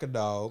treating you like a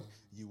dog.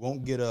 You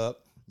won't get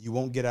up, you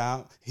won't get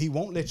out, he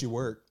won't let you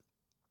work.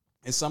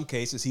 In some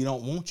cases, he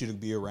don't want you to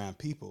be around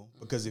people,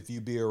 because if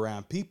you be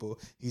around people,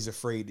 he's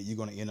afraid that you're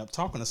going to end up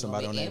talking to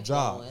somebody on that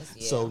job.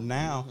 Yeah. So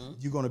now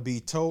you're going to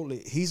be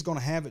he's going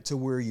to have it to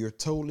where you're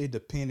totally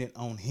dependent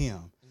on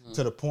him.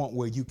 To the point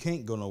where you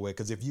can't go nowhere,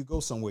 because if you go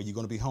somewhere, you're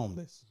going to be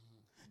homeless.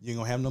 You ain't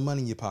going to have no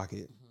money in your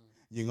pocket.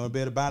 You're going to be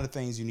able to buy the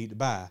things you need to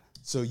buy.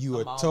 So you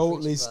are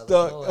totally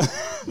stuck.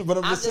 But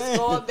I'm just saying.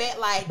 Going back,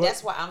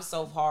 that's why I'm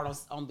so hard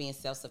on being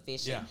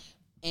self-sufficient.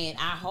 Yeah. And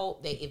I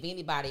hope that if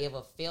anybody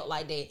ever felt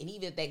like that, and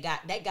even if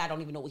that guy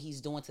don't even know what he's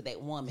doing to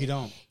that woman. He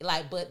don't.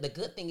 But the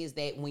good thing is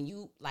that when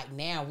you,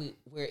 now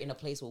we're in a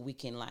place where we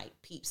can,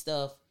 peep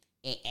stuff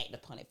and act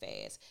upon it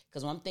fast.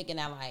 Because when I'm thinking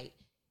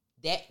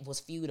that was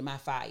fuel to my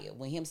fire.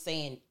 When him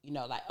saying,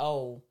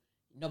 oh,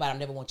 nobody will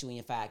never want you and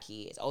your 5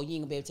 kids. Oh, you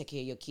ain't gonna be able to take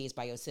care of your kids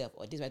by yourself.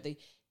 Or this right there.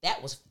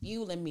 That was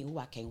fueling me. Oh,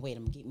 I can't wait.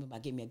 I'm gonna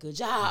get me a good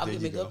job. Give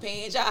me a good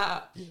paying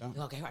job. Yeah.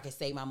 Okay, I can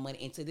save my money.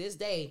 And to this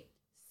day,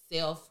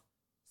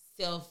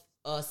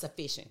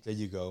 sufficient. There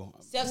you go.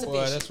 Self-sufficient.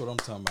 Boy, that's what I'm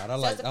talking about. I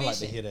like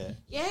to hear that.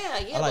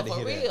 Yeah, but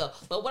for real. That.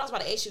 But what I was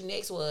about to ask you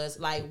next was,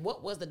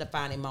 what was the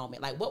defining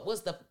moment? What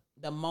was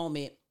the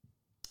moment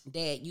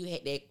that you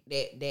had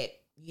that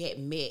you had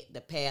met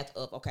the path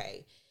of,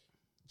 okay,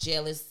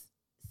 jealous,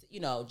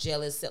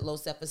 low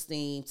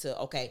self-esteem to,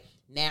 okay,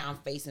 now I'm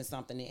facing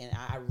something and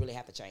I really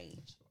have to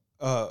change?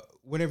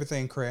 When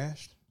everything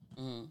crashed.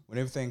 When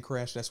everything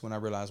crashed, that's when I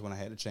realized when I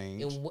had to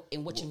change.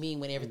 And what you mean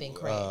when everything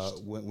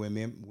crashed? When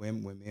me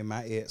and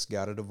my ex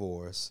got a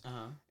divorce,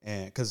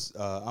 and because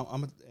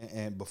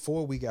and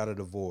before we got a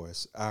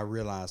divorce, I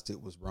realized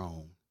it was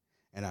wrong.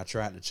 And I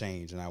tried to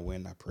change, and I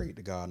went and I prayed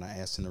to God, and I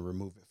asked him to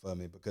remove it for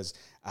me, because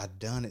I'd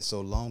done it so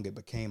long, it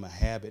became a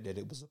habit that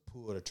it was a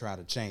pull to try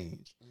to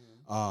change.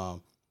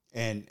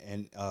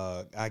 And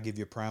I give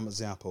you a prime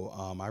example.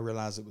 I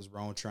realized it was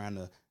wrong trying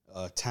to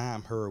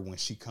time her when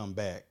she come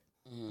back.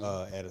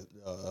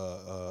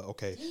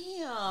 Okay.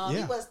 Damn,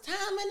 it was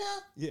timing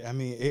her. Yeah, I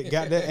mean, it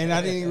got that, and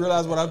I didn't even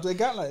realize what I was. It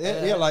got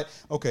like,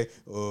 okay,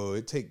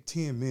 it take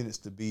 10 minutes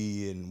to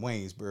be in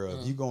Waynesboro.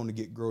 If you going to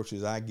get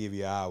groceries, I give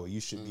you an hour. You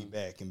should be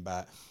back in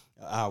about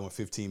an hour and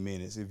 15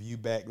 minutes. If you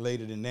back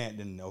later than that,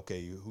 then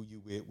okay, who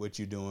you with, what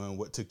you doing,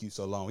 what took you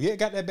so long? Yeah, it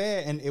got that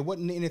bad, and it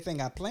wasn't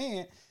anything I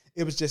planned.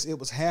 It was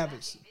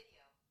habits.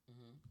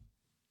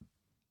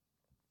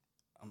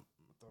 I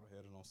thought I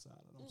had it on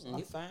silent.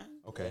 You fine?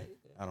 Okay.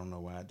 I don't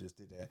know why I just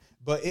did that.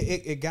 But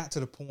it got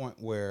to the point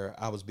where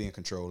I was being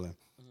controlling.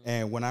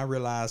 And when I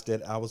realized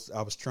that I was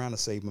trying to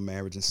save my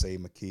marriage and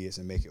save my kids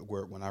and make it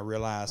work, when I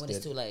realized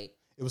it's too late.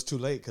 It was too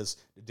late, because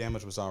the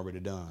damage was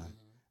already done.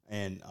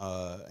 And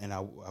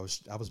I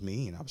was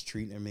mean. I was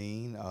treating her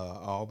mean,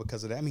 all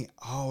because of that. I mean,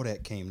 all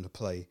that came into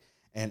play.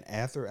 And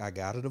after I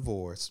got a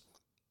divorce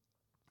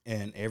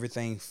and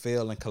everything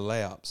fell and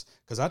collapsed,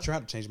 because I tried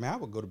to change. I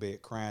would go to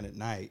bed crying at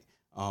night,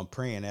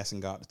 praying, asking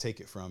God to take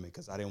it from me,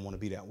 because I didn't want to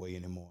be that way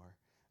anymore.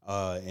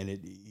 And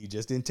he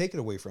just didn't take it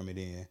away from me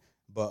then.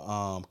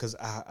 But because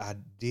I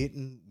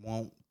didn't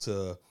want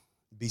to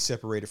be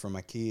separated from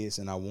my kids,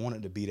 and I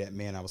wanted to be that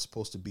man I was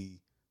supposed to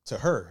be to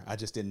her. I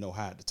just didn't know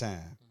how at the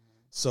time.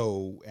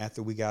 So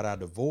after we got our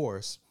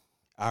divorce,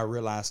 I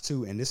realized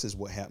too, and this is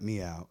what helped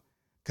me out,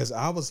 because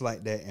I was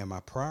like that in my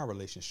prior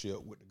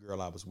relationship with the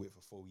girl I was with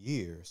for 4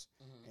 years.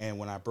 And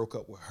when I broke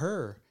up with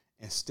her,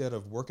 instead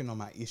of working on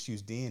my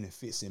issues then and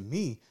fixing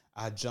me,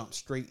 I jumped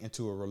straight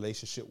into a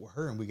relationship with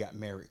her, and we got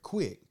married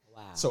quick.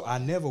 Wow. So I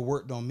never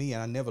worked on me,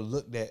 and I never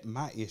looked at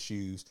my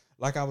issues.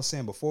 Like I was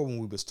saying before when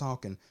we was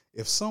talking,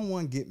 if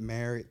someone get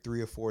married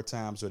 3 or 4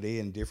 times, or they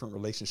in different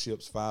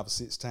relationships 5 or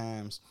 6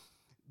 times,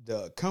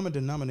 the common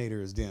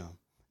denominator is them.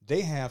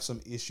 They have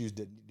some issues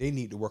that they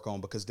need to work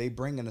on, because they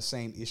bringing the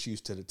same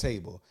issues to the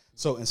table.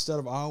 So instead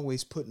of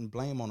always putting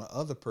blame on the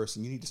other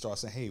person, you need to start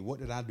saying, hey, what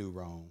did I do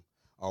wrong?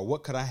 Or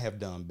what could I have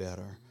done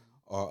better?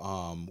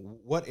 Or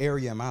what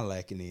area am I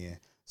lacking in?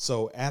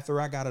 So after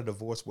I got a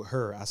divorce with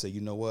her, I said,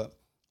 you know what?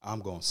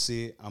 I'm going to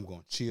sit, I'm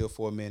going to chill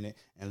for a minute,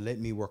 and let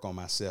me work on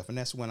myself. And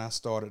that's when I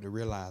started to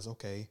realize,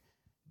 okay,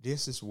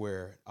 this is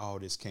where all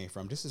this came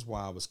from. This is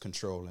why I was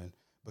controlling,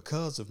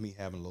 because of me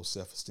having low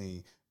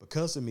self-esteem,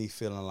 because of me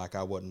feeling like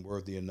I wasn't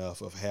worthy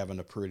enough of having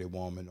a pretty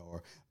woman,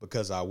 or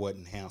because I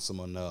wasn't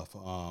handsome enough.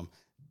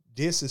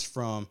 This is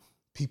from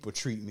people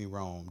treating me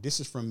wrong.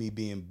 This is from me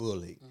being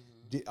bullied.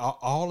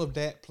 All of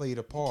that played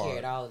a part.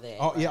 Carried all of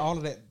that. Yeah, all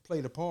of that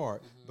played a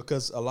part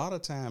because a lot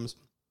of times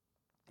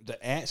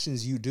the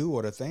actions you do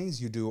or the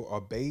things you do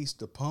are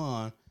based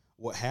upon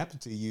what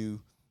happened to you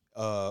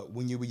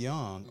when you were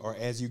young or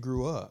as you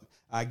grew up.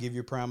 I give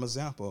you a prime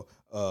example.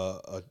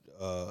 A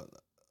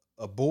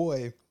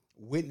boy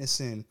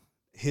witnessing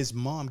his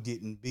mom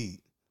getting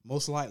beat.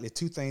 Most likely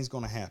two things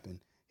going to happen.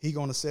 He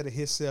going to say to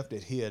himself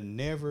that he'll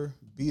never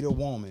beat a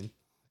woman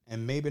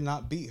and maybe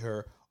not beat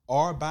her,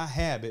 or by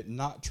habit,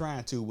 not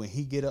trying to. When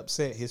he get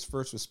upset, his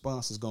first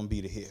response is going to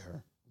be to hit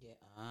her. Yeah.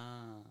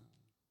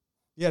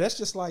 Yeah, that's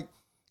just like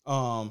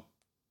a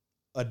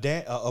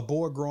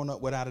boy growing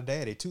up without a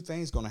daddy. Two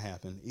things going to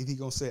happen. Either he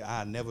going to say,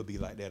 I'll never be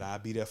like that. I'll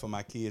be there for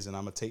my kids and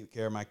I'm going to take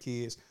care of my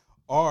kids.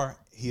 Or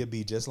he'll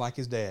be just like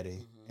his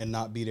daddy and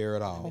not be there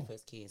at all. For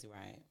his kids,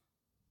 right.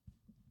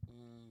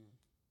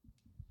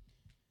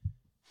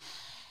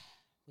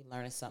 We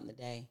learning something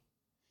today.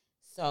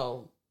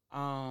 So,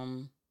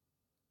 now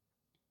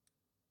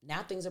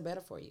things are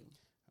better for you.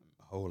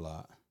 A whole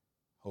lot.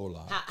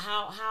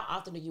 How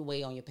often do you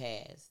weigh on your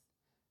past?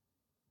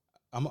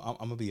 I'm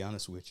gonna be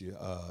honest with you.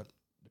 The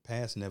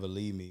past never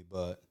leave me,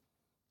 but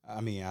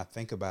I mean I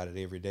think about it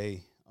every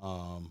day.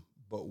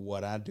 But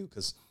what I do,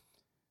 because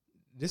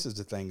this is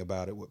the thing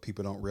about it, what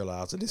people don't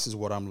realize, that this is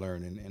what I'm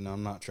learning, and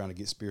I'm not trying to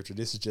get spiritual.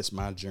 This is just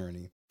my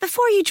journey.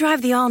 Before you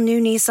drive the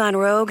all-new Nissan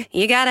Rogue,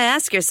 you gotta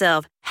ask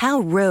yourself, how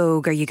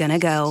rogue are you gonna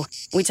go?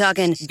 We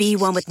talking be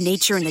one with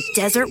nature in the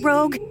desert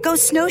rogue? Go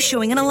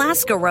snowshoeing in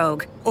Alaska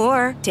rogue?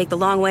 Or take the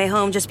long way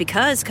home just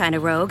because kind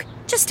of rogue?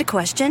 Just a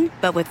question,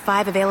 but with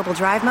 5 available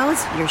drive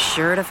modes, you're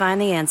sure to find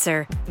the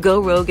answer. Go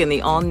rogue in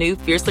the all-new,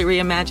 fiercely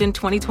reimagined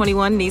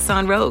 2021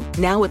 Nissan Rogue,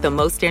 now with the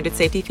most standard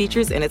safety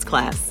features in its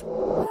class.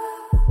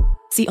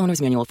 See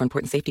Owner's Manual for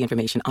important safety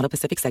information. Auto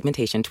Pacific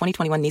segmentation.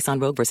 2021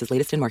 Nissan Rogue versus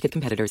latest in market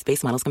competitors.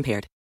 Base models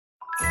compared.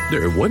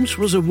 There once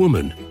was a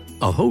woman,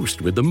 a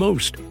host with the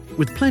most,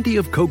 with plenty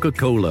of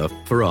Coca-Cola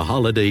for a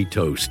holiday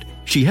toast.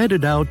 She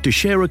headed out to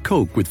share a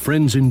Coke with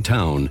friends in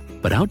town,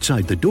 but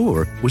outside the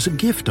door was a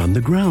gift on the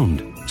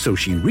ground. So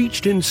she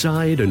reached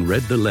inside and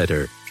read the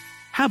letter.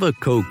 Have a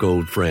Coke,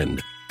 old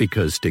friend,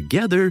 because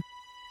together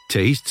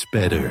tastes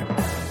better.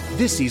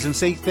 This season,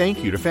 say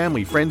thank you to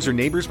family, friends, or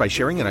neighbors by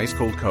sharing an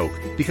ice-cold Coke.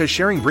 Because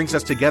sharing brings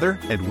us together,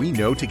 and we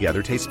know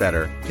together tastes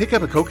better. Pick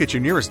up a Coke at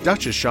your nearest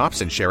Duchess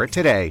shops and share it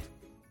today.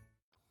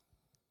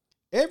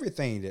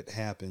 Everything that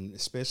happened,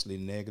 especially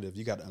negative,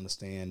 you got to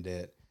understand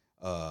that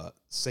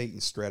Satan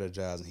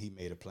strategized and he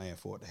made a plan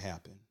for it to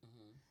happen.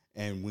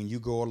 And when you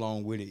go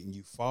along with it and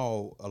you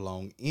fall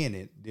along in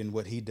it, then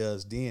what he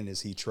does then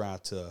is he try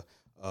to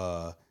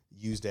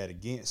use that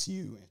against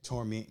you and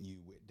torment you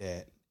with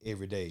that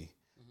every day.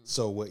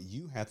 So what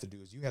you have to do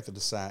is you have to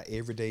decide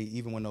every day,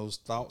 even when those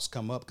thoughts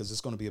come up, because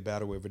it's going to be a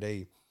battle every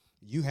day,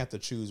 you have to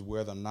choose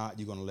whether or not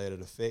you're going to let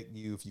it affect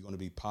you, if you're going to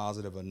be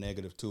positive or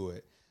negative to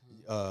it.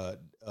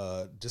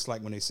 Just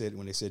like when they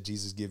said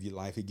Jesus give you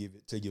life, he give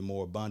it to you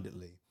more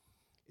abundantly.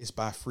 It's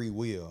by free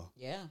will.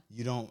 Yeah.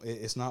 You don't,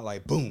 it's not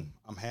like, boom,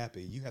 I'm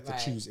happy. You have to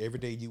choose every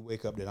day you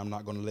wake up that I'm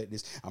not going to let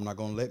this, I'm not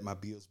going to let my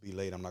bills be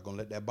late. I'm not going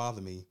to let that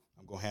bother me.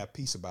 I'm going to have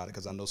peace about it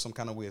because I know some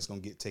kind of way it's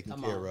going to get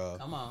taken care of.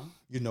 Come on.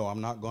 You know,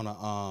 I'm not going to,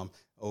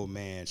 oh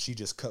man, she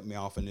just cut me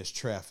off in this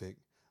traffic.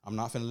 I'm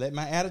not finna let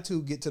my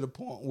attitude get to the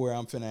point where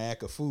I'm finna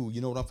act a fool.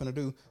 You know what I'm finna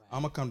do? Right.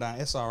 I'm gonna come down.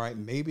 It's all right.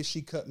 Maybe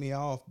she cut me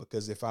off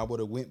because if I would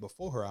have went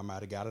before her, I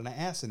might have got in an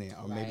accident,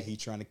 or maybe he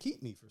trying to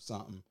keep me for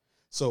something.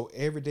 So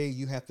every day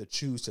you have to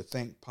choose to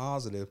think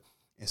positive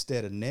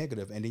instead of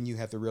negative, and then you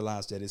have to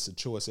realize that it's a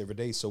choice every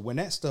day. So when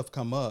that stuff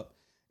come up,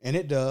 and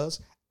it does,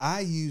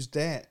 I use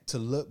that to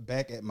look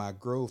back at my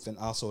growth and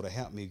also to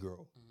help me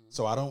grow.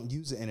 So I don't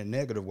use it in a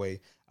negative way.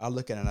 I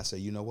look at it and I say,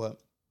 you know what?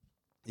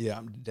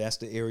 Yeah, that's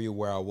the area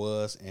where I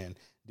was, and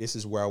this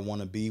is where I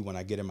want to be when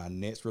I get in my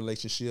next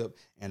relationship,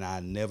 and I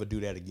never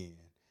do that again.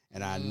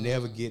 And I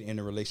never get in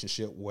a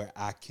relationship where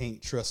I can't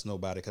trust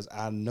nobody, because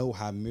I know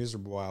how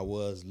miserable I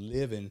was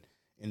living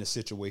in a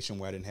situation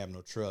where I didn't have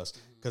no trust.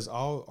 Because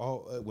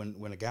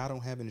when a guy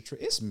don't have any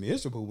trust, it's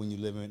miserable when you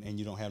live in and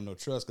you don't have no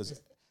trust,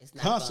 because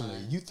constantly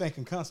you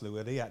thinking constantly,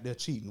 well, they out there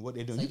cheating, what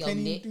they doing. So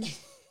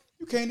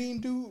you can't even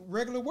do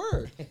regular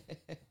work.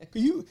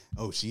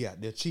 She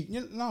out there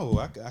cheating. No,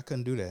 I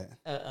couldn't do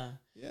that.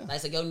 Yeah. Like,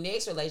 so your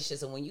next relationship,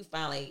 so when you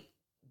finally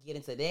get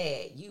into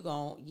that, you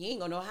ain't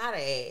gonna know how to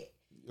act.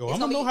 I'm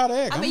gonna know how to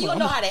act. I mean, you gonna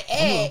know how to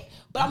act,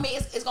 but I mean,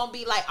 it's gonna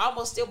be like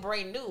almost still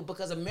brand new,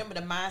 because remember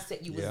the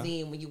mindset you was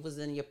in when you was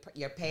in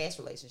your past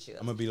relationship.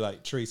 I'm gonna be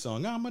like Trey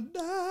Songz. I'm a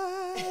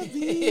dive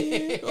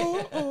in.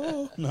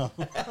 No.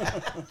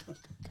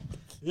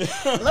 Look,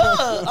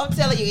 I'm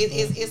telling you,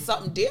 it's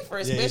something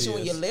different, especially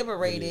when you're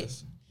liberated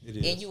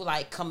and you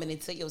like coming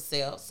into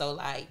yourself. So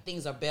like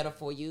things are better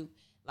for you.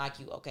 Like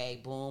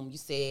boom, you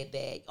said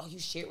that, you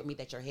shared with me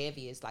that your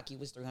heaviest, like you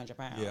was 300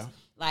 pounds. Yeah.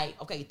 Like,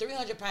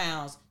 300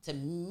 pounds to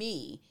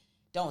me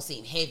don't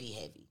seem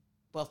heavy.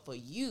 But for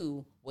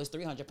you, was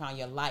 300 pounds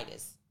your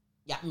lightest?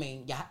 Yeah, I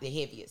mean, the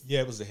heaviest.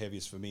 Yeah, it was the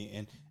heaviest for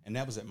me. And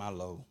that was at my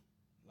low.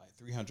 Like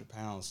 300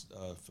 pounds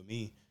for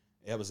me,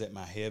 That was at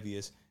my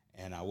heaviest,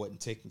 and I wasn't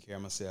taking care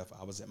of myself.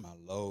 I was at my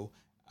low.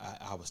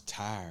 I was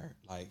tired.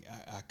 Like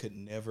I could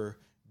never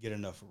get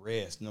enough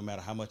rest. No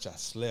matter how much I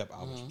slept,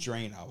 I was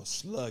drained. I was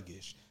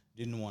sluggish.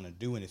 Didn't want to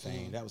do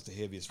anything. That was the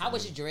heaviest. How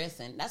was you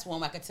dressing? That's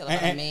one I could tell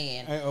about a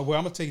man. Well,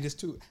 I'm gonna tell you this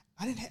too.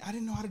 I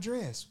didn't know how to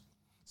dress.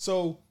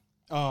 So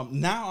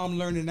now I'm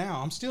learning.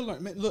 Now I'm still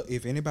learning. Man, look,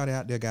 if anybody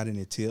out there got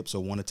any tips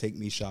or want to take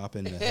me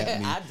shopping to help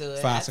me I do it.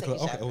 find some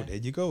clothes. Okay, oh, there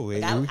you go.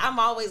 I'm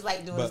always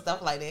like doing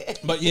stuff like that.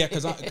 But yeah,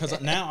 because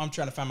now I'm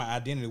trying to find my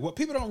identity. What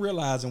people don't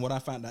realize, and what I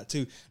found out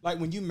too, like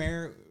when you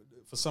marry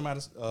for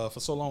somebody for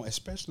so long,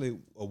 especially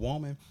a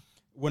woman,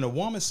 when a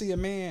woman see a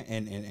man,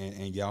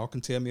 and y'all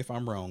can tell me if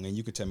I'm wrong, and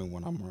you can tell me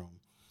when I'm wrong.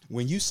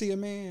 When you see a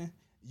man,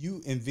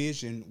 you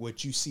envision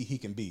what you see he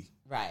can be.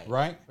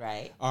 Right.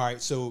 All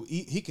right. So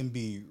he can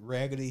be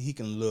raggedy. He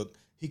can look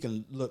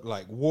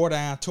like wore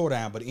down, tore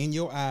down. But in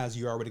your eyes,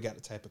 you already got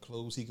the type of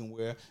clothes he can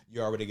wear.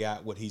 You already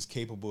got what he's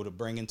capable of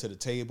bringing to the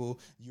table.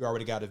 You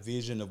already got a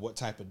vision of what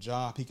type of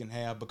job he can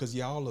have, because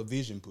y'all are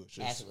vision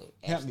pushers. Absolutely.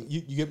 Help me.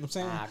 You get what I'm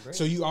saying? I agree.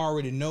 So you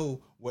already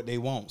know what they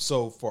want.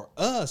 So for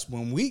us,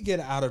 when we get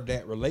out of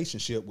that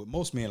relationship with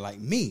most men like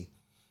me,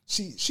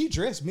 she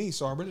dressed me,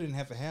 so I really didn't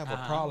have to have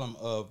a problem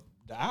of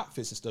the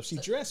outfits and stuff. She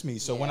dressed me.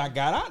 So when I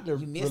got out the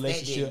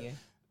relationship,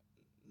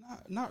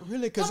 not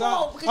really, because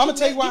I'm gonna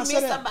tell you why I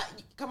said that.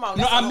 Come on,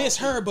 no, I miss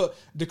her, but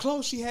the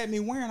clothes she had me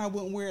wearing, I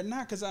wouldn't wear it now,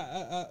 because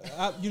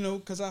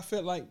because I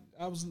felt like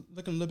I was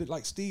looking a little bit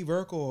like Steve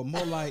Urkel, or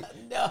more like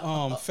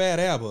Fat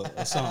Albert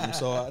or something.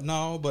 So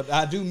no, but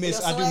I do miss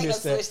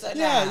that.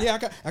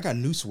 Yeah, I got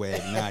new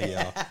swag now,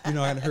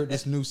 y'all. I heard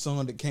this new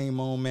song that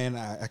came on, man.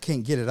 I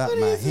can't get it out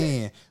my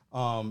hand.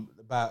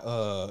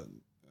 By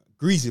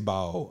Greasy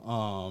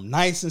Ball,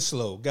 Nice and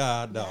Slow.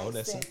 God, dog.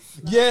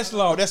 Yes,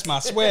 Lord. That's my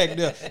swag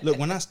there. Look,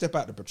 when I step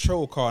out the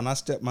patrol car and I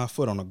step my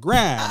foot on the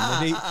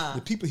ground,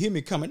 the people hear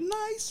me coming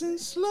nice and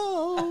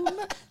slow.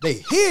 They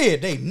hear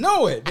it. They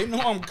know it. They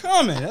know I'm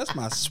coming. That's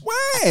my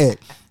swag.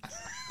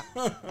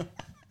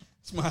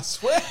 It's my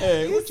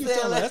swag. What you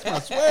talking about? That's my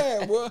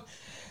swag, boy.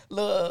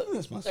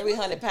 Look,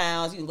 300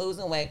 pounds, you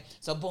losing weight.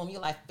 So boom, you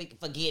like,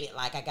 forget it.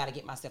 Like, I got to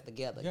get myself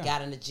together. Yeah.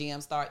 Got in the gym,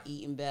 start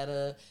eating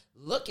better,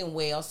 looking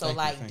well. So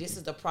thank you.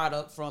 Is the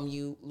product from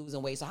you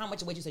losing weight. So how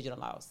much weight you said you done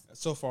lost?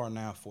 So far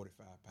now,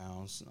 45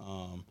 pounds.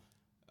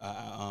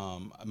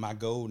 My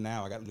goal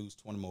now, I got to lose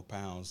 20 more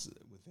pounds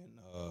within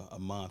a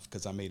month,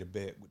 because I made a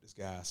bet with this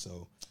guy.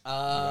 So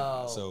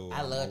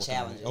I love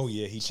challenges. Oh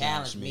yeah, he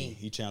challenged me.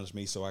 He challenged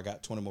me. So I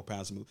got 20 more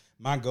pounds to move.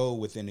 My goal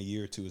within a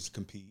year or two is to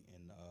compete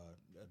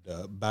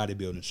the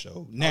bodybuilding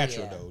show.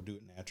 Natural though, do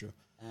it natural.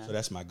 So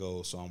that's my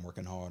goal. So I'm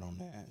working hard on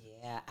that.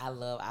 Yeah, I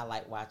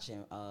like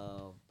watching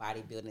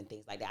bodybuilding,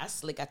 things like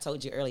that. I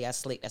told you earlier, I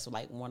slick. That's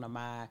like one of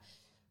my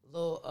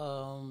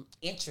little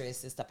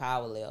interests is the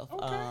power lift.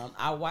 Okay.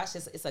 I watched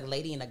this. It's a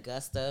lady in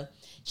Augusta.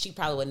 She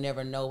probably would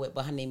never know it,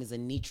 but her name is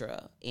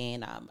Anitra,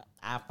 and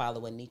I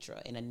follow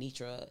Anitra. And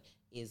Anitra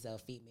is a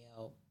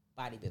female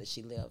bodybuilder.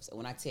 She lifts. And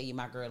when I tell you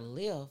my girl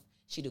lift,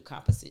 she do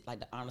composite, like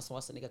the Arnold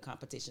Schwarzenegger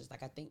competitions.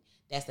 Like, I think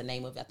that's the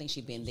name of it. I think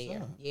she been there.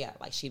 Sure. Yeah,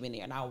 like she been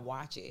there. And I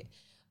watch it.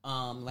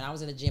 When I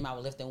was in the gym, I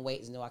was lifting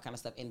weights and all that kind of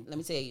stuff. And let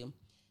me tell you,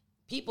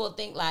 people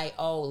think like,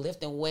 oh,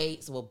 lifting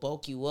weights will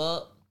bulk you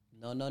up.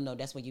 No.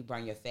 That's when you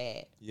burn your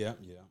fat. Yeah.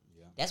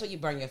 That's when you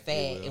burn your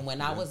fat. And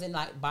when I was in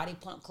like body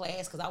pump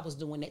class, because I was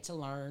doing that to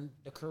learn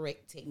the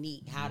correct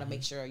technique, how to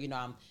make sure,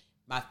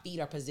 my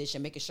feet are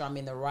positioned, making sure I'm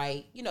in the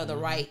right, the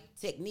right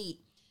technique.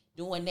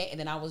 Doing that, and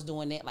then I was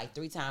doing that like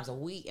 3 times a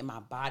week, and my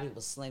body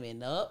was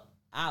slimming up.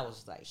 I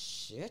was like,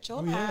 shit,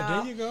 your mouth.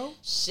 Yeah, there you go.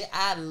 Shit,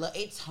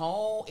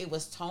 it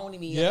was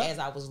toning me up as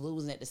I was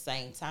losing at the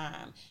same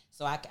time.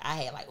 So I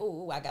had like,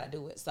 I gotta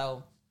do it.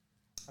 So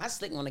I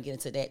slick want to get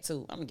into that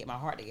too. I'm gonna get my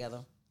heart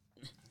together.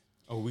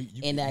 Oh,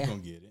 you gonna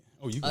get it.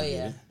 Oh, you gonna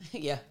get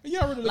it. Yeah.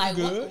 Y'all really looking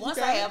good. Once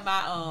I have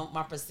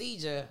my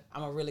procedure,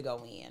 I'm gonna really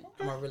go in.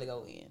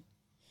 Okay.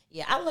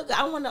 Yeah, I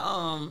want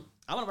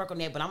to work on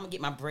that, but I'm gonna get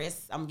my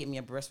breasts. I'm gonna get me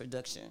a breast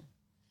reduction,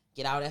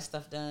 get all that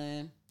stuff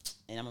done,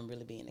 and I'm gonna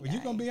really be in the game.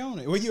 You're gonna be on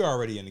it. Well, you're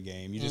already in the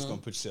game. You're just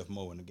gonna put yourself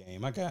more in the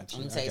game. I got you.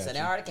 I'm gonna tell you, so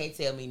they already can't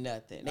tell me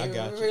nothing. They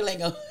really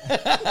ain't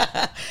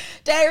gonna.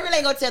 They really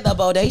ain't gonna tell the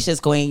bodacious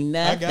queen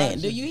nothing.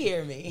 Do you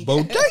hear me?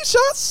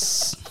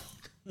 Bodacious.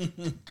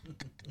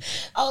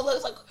 Oh,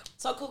 look,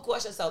 so cool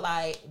question. So,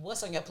 like,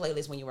 what's on your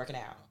playlist when you're working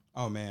out?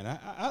 Oh man,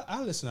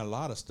 I listen to a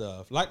lot of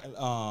stuff. Like,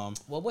 well,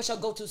 what's your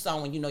go-to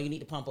song when you need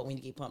to pump up, when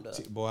you get pumped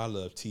up? Boy, I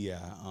love T.I.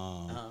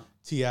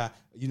 T.I.,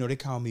 they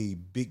call me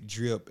Big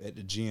Drip at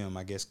the gym,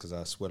 I guess, because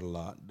I sweat a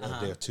lot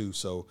there too.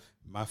 So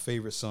my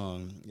favorite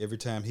song, every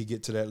time he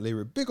get to that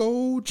lyric, big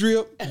old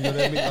drip, you know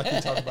what I mean? Like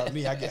he talk about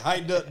me, I get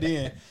hyped up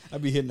then. I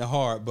be hitting it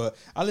hard. But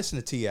I listen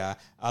to T.I.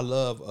 I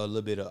love a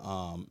little bit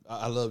of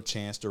I love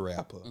Chance the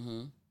Rapper.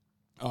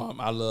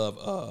 I love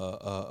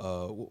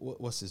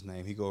what's his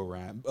name? He go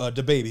around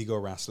the baby. He go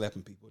around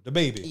slapping people. The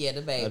baby. Yeah,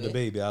 the baby. The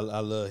baby. I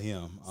love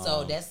him.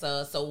 So that's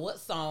so what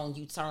song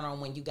you turn on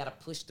when you gotta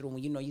push through,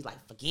 when you know you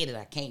like, forget it,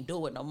 I can't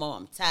do it no more,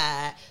 I'm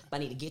tired, but I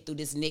need to get through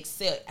this next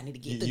set.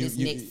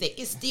 Next set.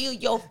 It's still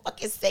your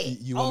fucking set.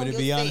 You want me to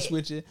be honest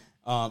with you?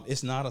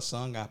 It's not a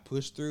song I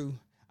push through.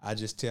 I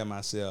just tell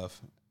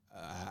myself,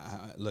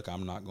 look,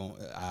 I'm not going.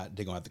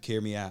 They're gonna have to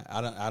carry me out.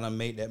 I done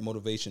made that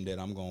motivation that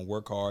I'm gonna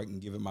work hard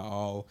and give it my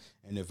all.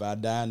 And if I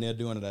die and they're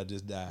doing it, I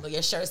just die. Look,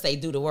 your shirt say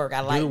 "Do the work."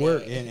 I like do the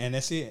work, that. and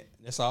that's it.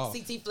 That's all.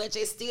 CT Fletcher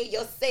is still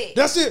your set.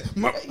 That's it.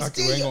 I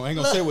ain't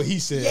gonna say what he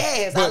said.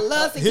 Yes, I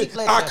love CT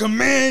Fletcher. I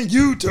command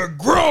you to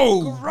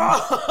grow.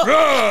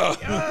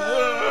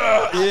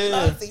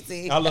 Yeah,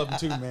 I love him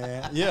too,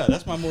 man. Yeah,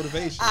 that's my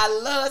motivation. I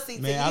love CT.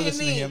 Man, I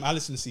listen to him. I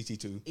listen to CT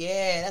too.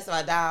 Yeah, that's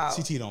my dog.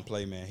 CT don't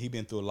play, man. He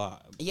been through a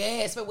lot.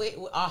 Yes, but let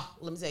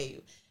me tell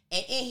you.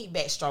 And he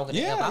back stronger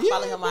than ever. I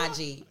follow him on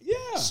IG. Yeah.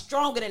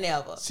 Stronger than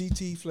ever.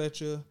 CT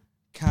Fletcher,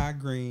 Kai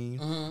Greene.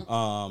 Mm-hmm.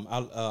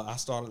 I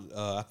started,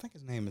 I think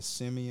his name is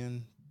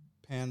Simeon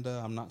Panda.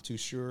 I'm not too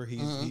sure.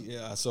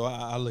 So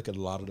I look at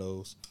a lot of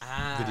those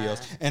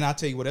videos. And I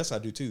tell you what else I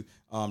do too,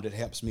 that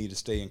helps me to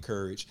stay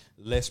encouraged.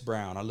 Les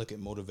Brown. I look at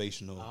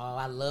motivational. Oh,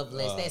 I love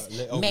Les.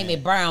 That's Mamie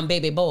Brown,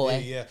 baby boy.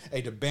 Yeah.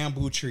 Hey, the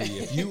bamboo tree.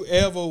 If you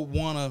ever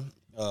want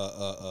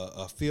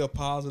to feel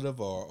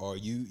positive or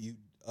you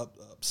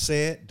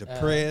upset,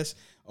 depressed,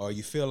 or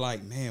you feel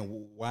like, man,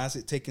 why is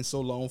it taking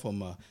so long for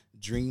my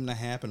dream to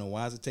happen, or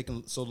why is it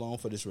taking so long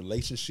for this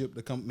relationship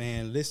to come?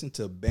 Man, listen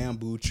to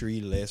Bamboo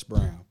Tree, Les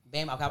Brown. I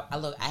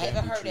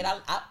haven't heard it.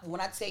 When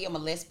I tell you I'm a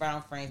Les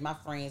Brown friend, my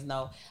friends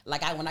know.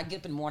 Like when I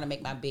get up in the morning,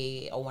 make my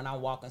bed, or when I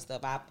walk and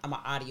stuff, I'm an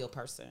audio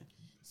person.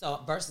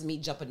 So versus me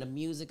jumping to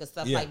music or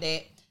stuff like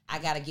that, I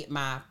gotta get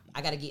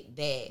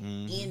that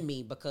in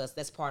me, because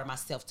that's part of my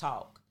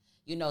self-talk.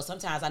 You know,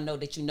 sometimes I know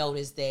that you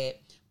notice that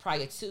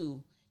prior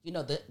to, you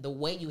know, the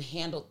way you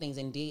handled things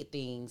and did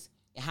things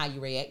and how you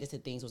reacted to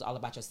things was all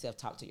about your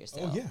self-talk to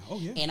yourself. Oh,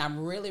 yeah. And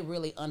I'm really,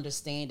 really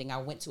understanding. I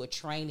went to a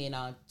training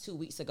 2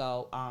 weeks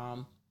ago.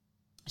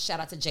 Shout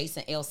out to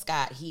Jason L.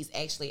 Scott. He's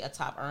actually a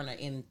top earner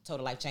in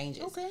Total Life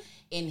Changes. Okay.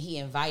 And he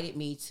invited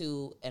me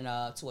to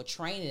a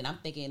training, and I'm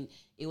thinking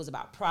it was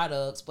about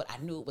products, but I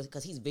knew it was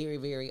because he's very,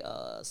 very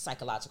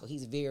psychological.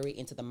 He's very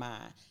into the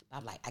mind.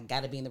 I'm like, I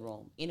got to be in the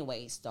room.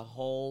 Anyways, the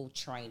whole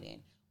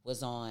training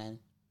was on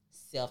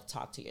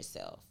self-talk to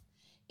yourself.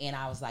 And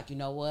I was like, you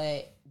know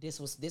what? This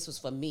was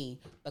for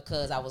me,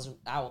 because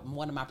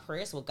one of my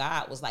prayers with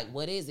God was like,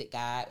 what is it,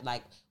 God?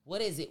 Like,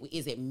 what is it?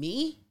 Is it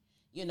me?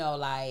 You know,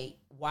 like,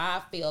 why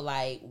I feel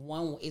like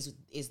one is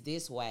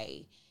this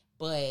way,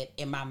 but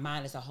in my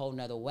mind it's a whole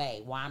nother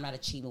way. Why I'm not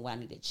achieving what I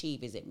need to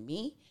achieve? Is it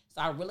me?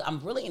 So I'm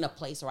really in a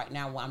place right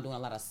now where I'm doing a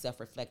lot of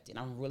self-reflecting.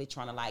 I'm really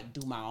trying to like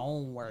do my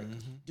own work,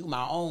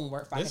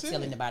 if I can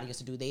tell anybody else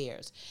to do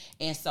theirs.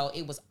 And so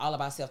it was all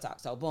about self-talk.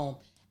 So boom,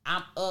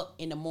 I'm up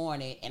in the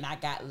morning and I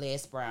got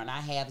Les Brown.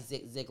 I have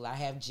Zig Ziglar. I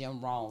have Jim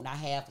Rohn. I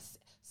have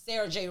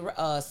Sarah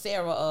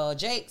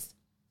Jakes.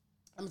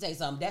 Let me tell you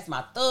something. That's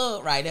my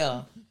thug right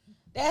there.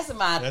 That's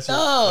my thug.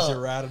 That's your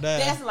ride or die.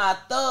 That's my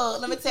thug.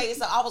 Let me tell you.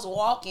 So I was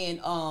walking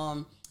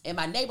in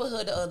my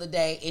neighborhood the other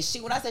day, and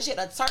when I said she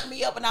had turned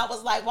me up, and I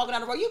was like walking down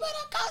the road, you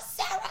better call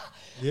Sarah.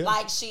 Yeah.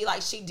 Like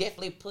she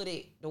definitely put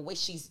it the way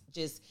she's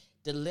just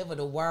delivered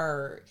the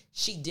word.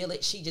 She just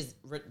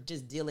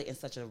deal it in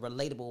such a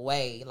relatable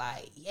way.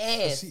 Like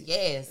yes.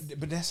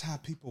 But that's how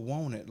people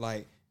want it.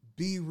 Like,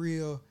 be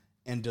real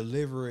and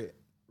deliver it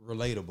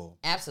relatable.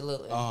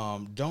 Absolutely.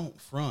 Don't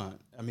front.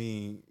 I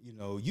mean, you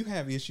know, you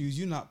have issues.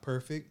 You're not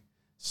perfect,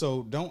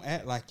 so don't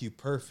act like you're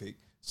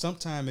perfect.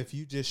 Sometimes if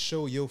you just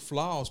show your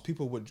flaws,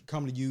 people would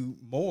come to you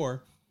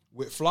more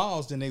with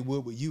flaws than they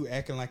would with you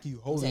acting like you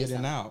holding it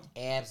out.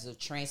 Absolutely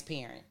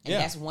transparent, and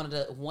that's one of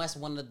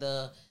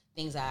the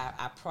things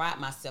I pride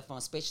myself on,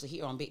 especially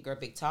here on Big Girl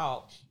Big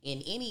Talk.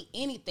 In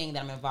anything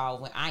that I'm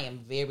involved with, I am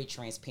very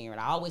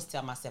transparent. I always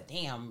tell myself,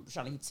 "Damn,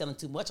 you telling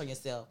too much on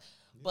yourself."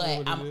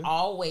 But I'm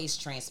always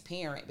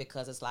transparent,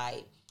 because it's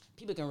like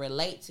people can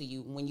relate to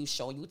you when you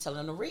telling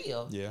them the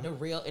real, the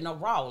real and the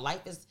raw.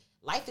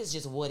 Life is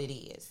just what it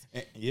is.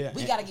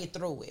 We got to get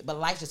through it, but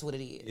life's just what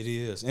it is. It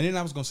is. And then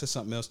I was going to say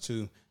something else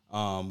too,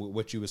 with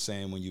what you were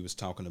saying when you was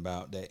talking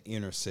about that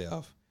inner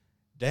self.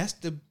 That's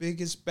the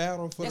biggest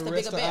battle for the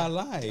rest of our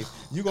life.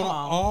 You're going to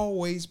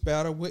always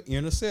battle with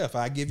inner self.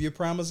 I give you a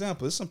prime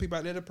example. There's some people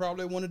out there that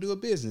probably want to do a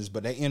business,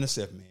 but that inner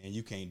self, man,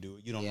 you can't do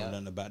it. You don't know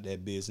nothing about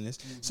that business.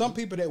 Mm-hmm. Some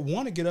people that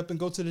want to get up and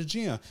go to the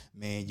gym,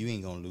 man, you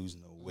ain't going to lose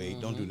no weight.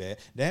 Mm-hmm. Don't do that.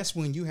 That's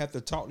when you have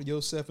to talk to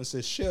yourself and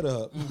say, shut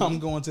up. Mm-hmm. I'm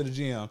going to the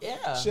gym.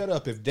 Yeah. Shut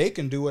up. If they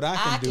can do it, I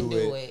can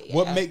do it. Yeah.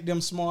 What make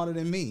them smarter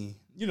than me?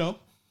 You know?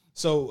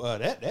 So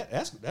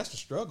that's the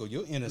struggle.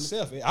 Your inner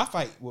self. I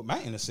fight with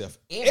my inner self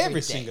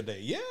every single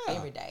day. Yeah,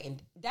 every day,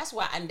 and that's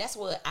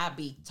what I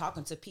be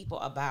talking to people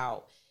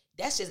about.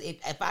 That's just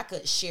if I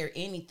could share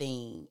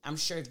anything, I'm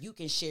sure if you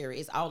can share it,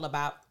 it's all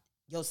about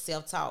your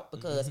self-talk,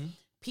 because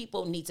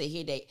people need to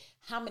hear that.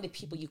 How many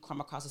people you come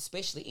across,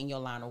 especially in your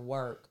line of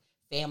work,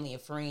 family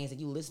and friends, and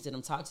you listen to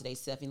them talk to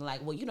themselves, and you're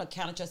like, well, you done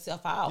counted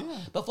yourself out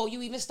before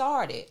you even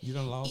started. You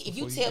done lost. If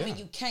you tell me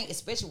you can't,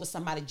 especially with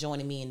somebody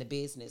joining me in the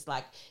business,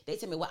 like they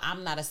tell me, well,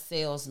 I'm not a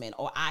salesman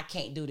or I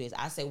can't do this.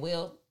 I say,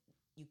 well,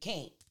 you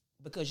can't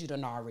because you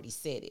done already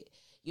said it.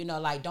 You know,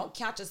 like don't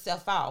count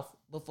yourself out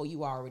before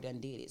you already done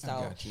did it.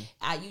 So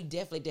I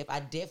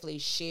definitely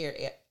share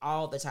it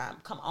all the time.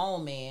 Come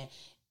on, man.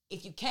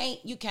 If you can't,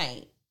 you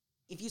can't.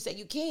 If you say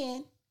you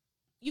can,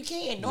 you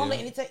can.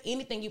 Normally,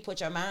 anything you put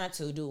your mind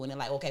to do, and then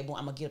like, okay, boom,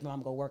 I'm going to get up and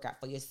I'm going to work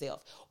out for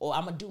yourself. Or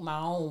I'm going to do my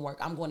own work.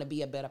 I'm going to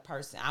be a better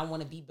person. I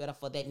want to be better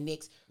for that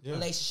next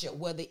relationship,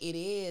 whether it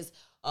is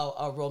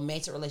a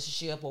romantic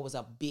relationship or was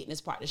a business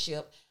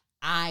partnership.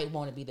 I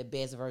want to be the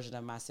best version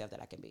of myself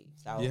that I can be.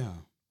 So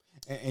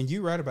and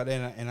you're right about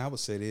that. And I would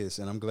say this,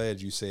 and I'm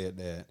glad you said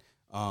that.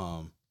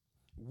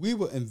 We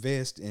will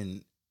invest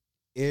in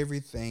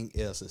everything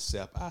else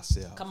except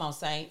ourselves. Come on,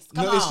 Saints.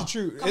 It's the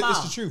truth.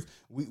 It's the truth.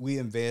 We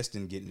invest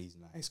in getting these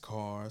nice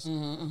cars.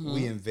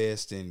 We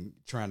invest in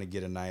trying to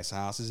get a nice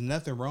house. There's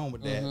nothing wrong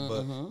with that,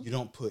 but you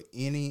don't put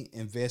any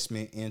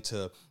investment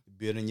into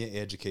building your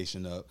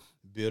education up,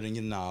 building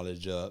your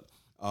knowledge up,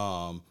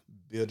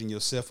 building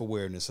your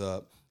self-awareness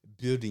up,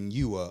 building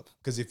you up.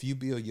 Because if you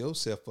build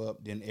yourself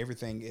up, then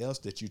everything else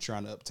that you're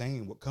trying to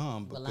obtain will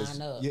come. Because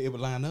it will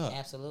line up.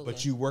 Absolutely.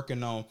 But you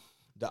working on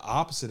the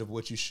opposite of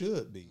what you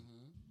should be.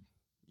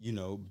 You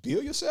know,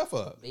 build yourself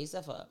up. Build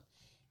yourself up.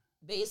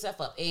 Build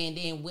yourself up. And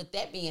then with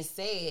that being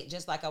said,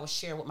 just like I was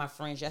sharing with my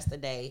friends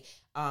yesterday,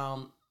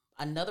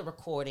 another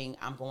recording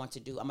I'm going to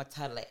do, I'm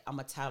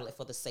gonna title it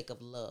For the Sake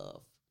of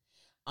Love.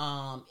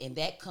 And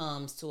that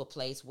comes to a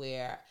place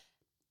where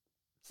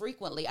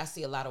frequently I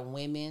see a lot of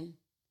women,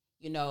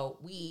 you know,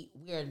 we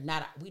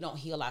don't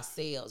heal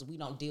ourselves. We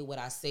don't deal with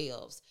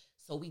ourselves.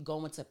 So we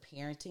go into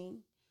parenting,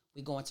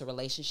 we go into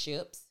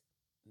relationships,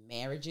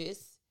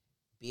 marriages,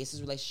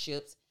 business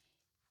relationships,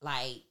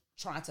 like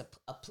trying to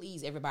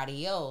please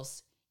everybody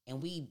else,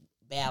 and we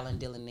battling,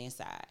 dealing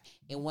inside.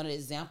 And one of the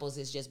examples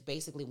is just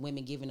basically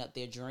women giving up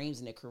their dreams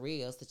and their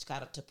careers to try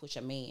to push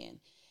a man.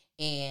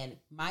 And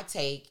my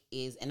take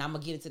is, and I'm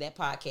gonna get into that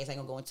podcast, I ain't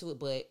gonna go into it,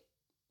 but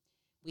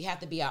we have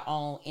to be our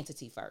own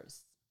entity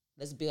first.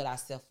 Let's build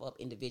ourselves up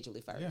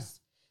individually first. Yeah.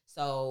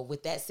 So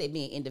with that said,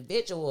 being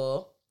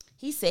individual,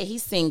 he said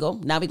he's single.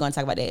 Now we're gonna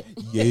talk about that.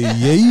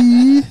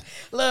 Yeah.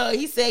 Look,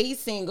 he said he's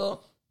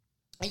single.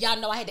 And y'all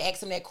know I had to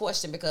ask him that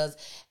question because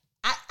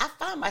I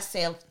find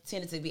myself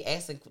tending to be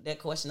asking that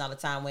question all the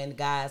time when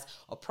guys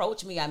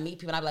approach me. I meet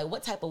people and I'm like,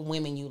 what type of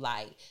women you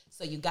like?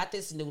 So you got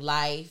this new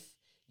life.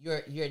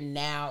 You're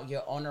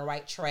on the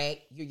right track.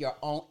 You're your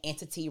own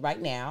entity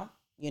right now,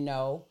 you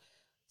know.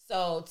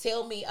 So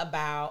tell me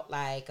about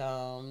like,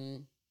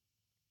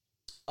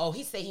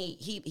 he said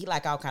he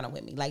like all kind of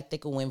women, like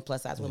thicker women,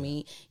 plus size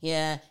women.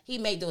 He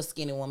may do a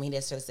skinny woman. He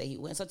necessarily say he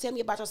wouldn't. So tell me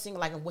about your single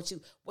life and what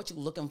you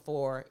looking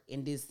for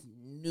in this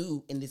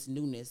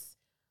newness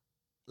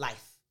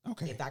life.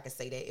 Okay, if I could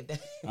say that.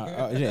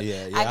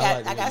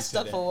 I got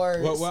stuck for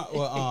words.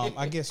 Well,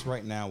 I guess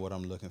right now what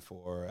I'm looking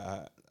for,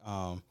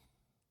 and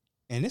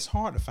it's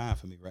hard to find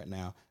for me right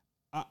now.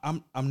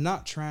 I'm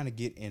not trying to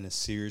get in a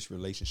serious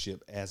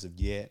relationship as of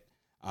yet.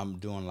 I'm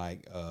doing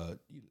like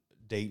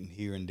dating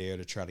here and there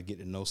to try to get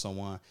to know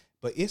someone.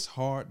 But it's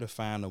hard to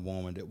find a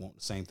woman that wants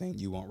the same thing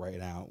you want right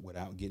now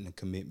without getting a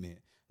commitment.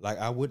 Like,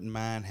 I wouldn't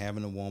mind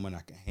having a woman I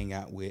can hang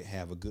out with,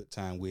 have a good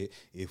time with.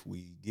 If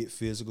we get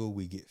physical,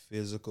 we get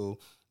physical.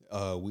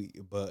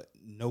 But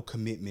no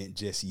commitment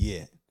just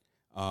yet.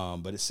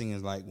 But it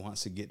seems like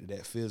once it get to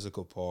that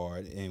physical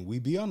part, and we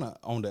be on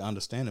the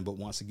understanding, but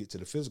once it get to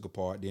the physical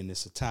part, then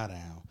it's a tie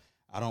down.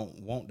 I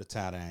don't want the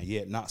tie down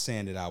yet. Not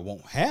saying that I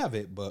won't have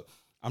it, but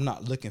I'm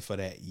not looking for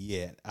that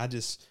yet. I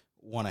just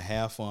want to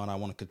have fun. I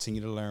want to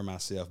continue to learn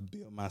myself,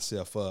 build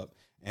myself up,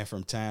 and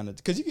from time to,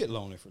 because you get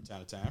lonely from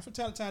time to time. From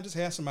time to time, just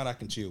have somebody I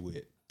can chill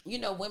with. You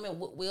know, women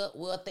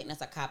will think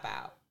that's a cop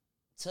out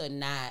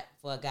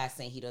for a guy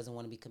saying he doesn't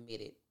want to be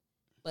committed.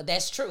 But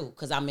that's true,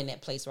 because I'm in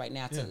that place right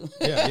now, too.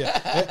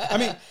 Yeah. I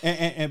mean,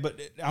 but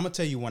I'm going to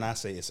tell you when I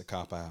say it's a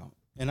cop-out,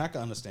 and I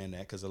can understand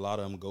that because a lot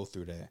of them go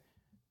through that.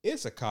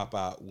 It's a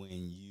cop-out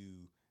when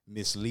you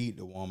mislead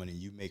the woman and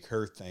you make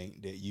her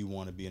think that you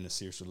want to be in a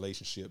serious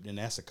relationship. Then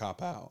that's a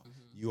cop-out.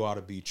 Mm-hmm. You ought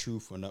to be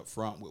truthful and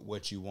upfront with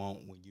what you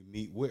want when you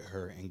meet with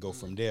her and go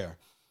from there.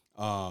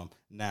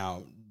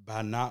 Now,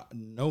 by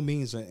no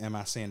means am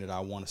I saying that I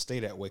want to stay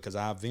that way, because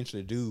I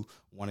eventually do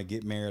want to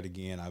get married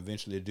again. I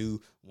eventually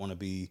do want to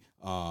be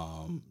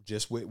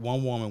just with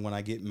one woman when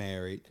I get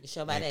married. You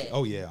sure about that?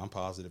 Oh yeah, I'm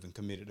positive and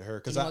committed to her.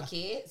 Cause you want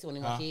kids? You want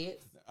any more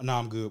kids? No,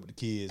 I'm good with the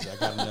kids. I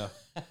got enough.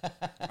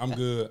 I'm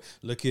good.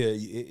 Look here,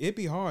 it'd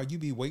be hard. You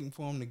be waiting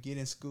for them to get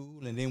in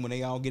school, and then when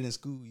they all get in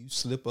school, you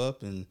slip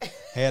up and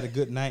had a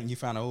good night, and you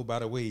find out, oh, by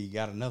the way, you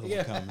got another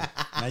one coming.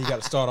 Now you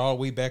got to start all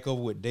the way back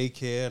over with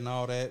daycare and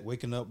all that,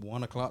 waking up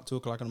 1 o'clock, 2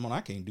 o'clock in the morning.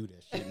 I can't do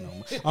that shit no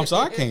more. I'm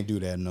sorry, I can't do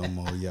that no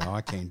more, y'all.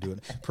 I can't do it.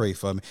 Pray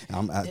for me.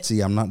 I'm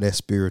not that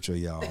spiritual,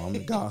 y'all.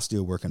 God's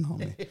still working on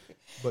me.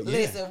 But yeah.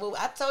 Listen, well,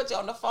 I told you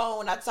on the phone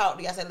when I talked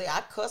to you, I said,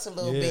 I cuss a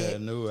little bit. Yeah,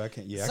 no, I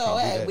can't. Yeah, so,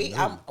 I hey,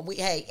 can't do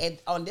that, and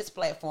on this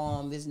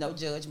platform, there's no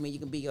judgment. You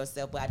can be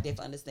yourself, but I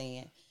definitely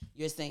understand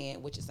you're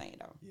saying what you're saying,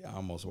 though. Yeah, I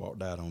almost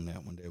walked out on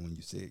that one day when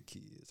you said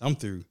kids. I'm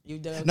through. You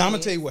done? Now, I'm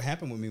going to tell you what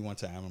happened with me one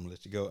time. I'm going to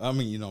let you go. I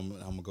mean, I'm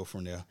going to go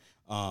from there.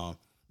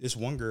 This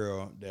one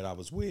girl that I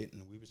was with,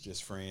 and we was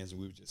just friends,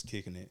 and we were just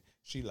kicking it.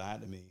 She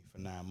lied to me for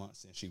 9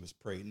 months, and she was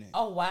pregnant.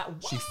 Oh, wow.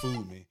 What? She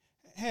fooled me.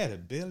 Had a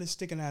belly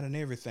sticking out and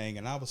everything,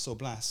 and I was so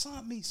blind.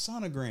 Sent me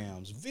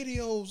sonograms,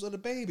 videos of the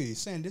baby,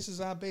 saying this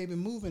is our baby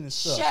moving and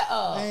stuff. Shut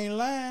up. I ain't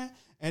lying.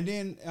 And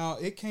then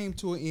it came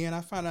to an end.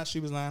 I found out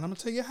she was lying. I'm going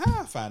to tell you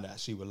how I found out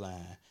she was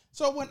lying.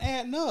 So it wasn't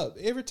adding up.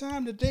 Every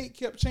time the date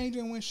kept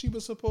changing when she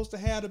was supposed to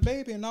have the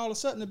baby, and all of a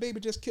sudden the baby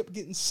just kept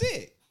getting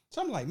sick.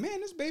 So I'm like,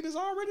 man, this baby's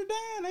already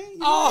dying.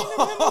 Ain't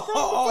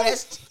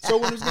so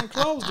when it was getting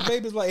close, the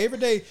baby's like, every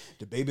day,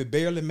 the baby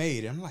barely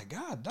made it. I'm like,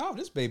 God, dog,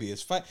 this baby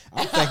is fighting.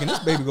 I'm thinking this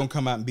baby going to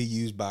come out and be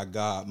used by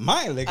God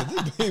mightily, because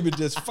this baby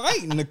just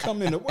fighting to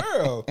come in the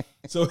world.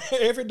 So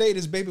every day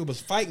this baby was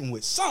fighting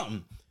with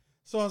something.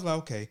 So I was like,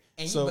 okay.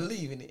 And so, you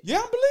believe in it? Yeah,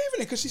 I'm believing it,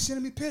 because she's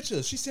sending me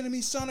pictures. She's sending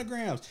me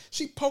sonograms.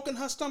 She poking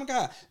her stomach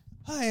out.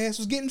 Her ass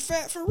was getting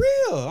fat for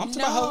real. I'm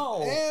talking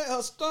about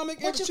her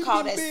stomach. What you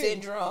call that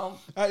syndrome?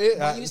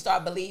 When you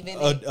start believing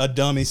it? A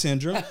dummy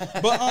syndrome.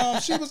 But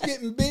she was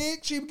getting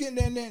big. She was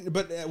getting that.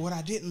 But what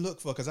I didn't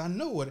look for, because I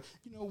know what,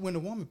 when a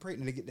woman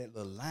pregnant, they get that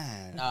little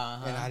line. And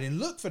I didn't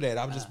look for that.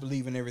 I was just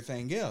believing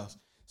everything else.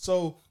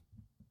 So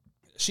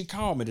she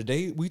called me the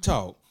day we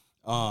talked.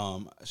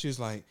 She was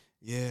like,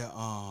 yeah,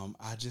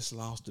 I just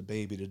lost the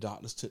baby. The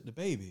doctors took the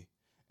baby.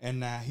 And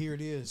now here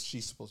it is.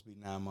 She's supposed to be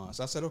 9 months.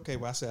 I said, okay.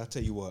 Well, I said, I'll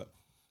tell you what.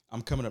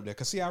 I'm coming up there.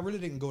 Because, see, I really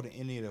didn't go to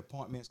any of the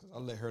appointments, because I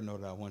let her know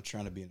that I wasn't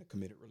trying to be in a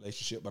committed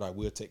relationship, but I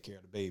will take care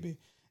of the baby.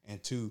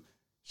 And two,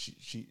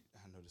 she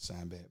I know this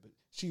sound bad, but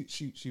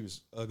she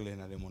was ugly,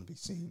 and I didn't want to be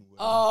seen with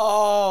her.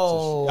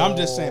 Oh. So I'm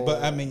just saying,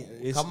 but I mean,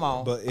 come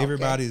on. But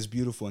everybody is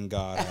beautiful in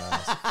God's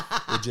eyes.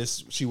 It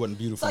just, she wasn't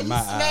beautiful in my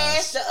eyes. So you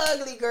smashed the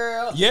ugly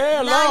girl.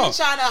 Yeah, now you're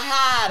trying to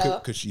hide her.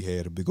 Because she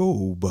had a big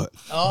old butt.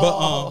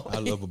 Oh. But I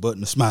love a butt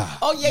and a smile.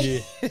 Oh, yeah.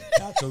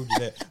 I told you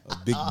that. A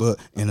big butt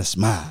and a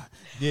smile.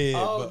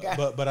 Yeah,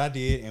 but I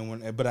did,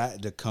 and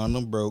the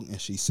condom broke, and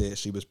she said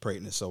she was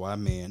pregnant, so I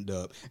manned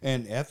up.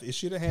 And after it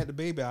should have had the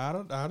baby, I'd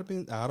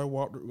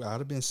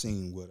have been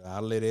seen with her.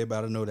 I'd let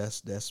everybody know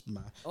that's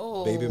my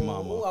baby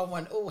mama. Oh, I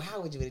wonder. Oh, how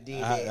would you have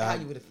did that? How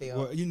you would have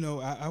felt?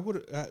 Well,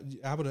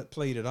 I would have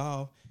played it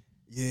off.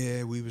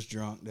 Yeah, we was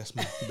drunk. That's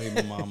my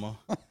baby mama.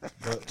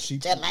 But she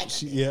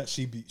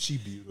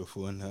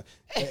beautiful, and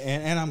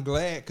I'm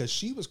glad, because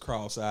she was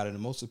cross-eyed, and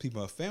most of the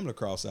people in her family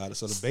cross-eyed,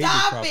 so the baby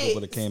probably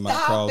would have came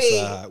out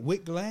cross-eyed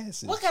with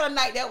glasses. What kind of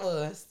night that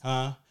was?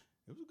 Huh?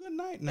 It was a good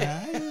night.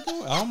 Now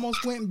I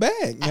almost went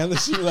back. Now that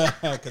she lied,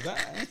 because I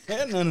ain't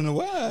had none in a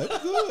while. It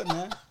was good.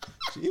 Now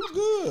she was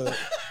good.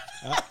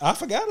 I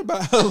forgot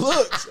about her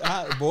looks.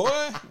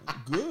 Boy,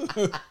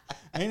 good.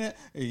 Ain't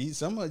it?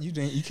 Some of you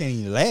can't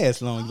even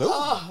last long.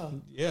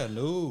 Yeah,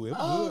 no, it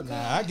was good.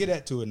 Now I get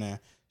that to her now.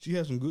 She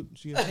has some good.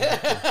 It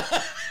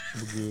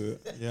was good.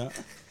 Yeah,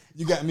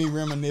 you got me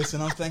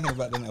reminiscing. I'm thinking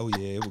about that. Oh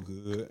yeah, it was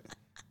good.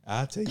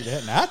 I'll tell you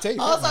that. Now I'll tell you.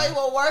 Oh, so it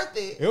was worth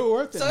it. It was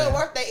worth it. So it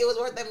worth that. It was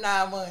worth them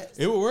 9 months.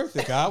 It was worth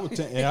it. I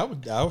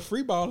was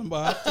freeballing,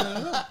 but I tell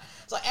you that.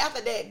 So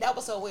after that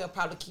was her way of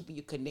probably keeping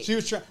you connected. She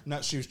was trying.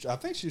 I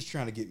think she was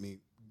trying to get me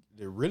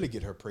to really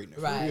get her pregnant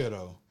for real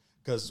though.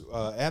 Because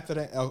after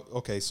that,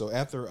 okay, so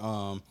after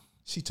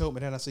she told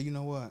me that, I said, you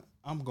know what?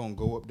 I'm going to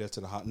go up there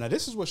to the hospital. Now,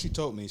 this is what she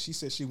told me. She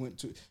said she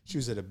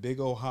was at a big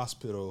old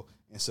hospital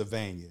in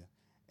Savannah,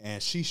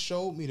 and she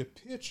showed me the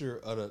picture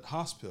of the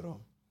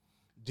hospital.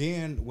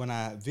 Then when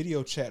I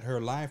video chat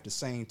her live the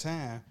same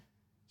time,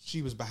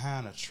 she was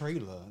behind a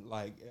trailer.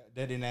 Like,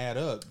 that didn't add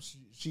up.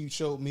 She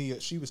showed me,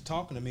 she was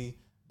talking to me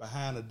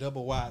behind a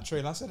double wide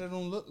trailer. I said, it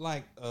don't look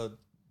like a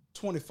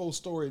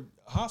 24-story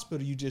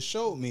hospital you just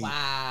showed me.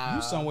 Wow.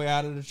 You somewhere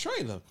out of the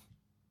trailer.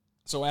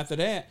 So after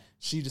that,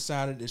 she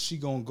decided that she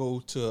gonna go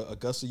to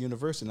Augusta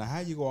University. Now, how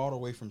you go all the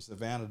way from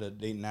Savannah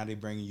now they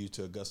bringing you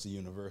to Augusta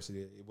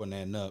University? It wasn't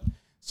adding up.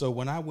 So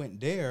when I went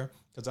there,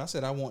 because I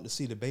said I want to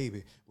see the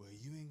baby. Well,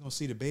 you ain't gonna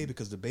see the baby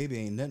because the baby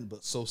ain't nothing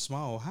but so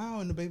small. How?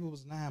 And the baby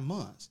was 9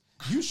 months.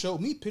 You showed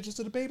me pictures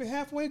of the baby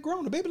halfway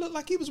grown. The baby looked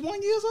like he was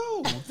 1 year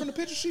old from the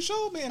picture she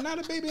showed me, and now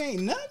the baby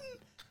ain't nothing.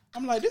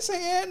 I'm like, this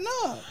ain't adding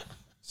up.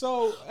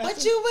 So,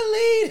 but you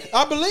believed it.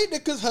 I believed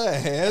it because her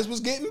ass was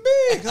getting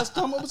big. Her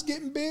stomach was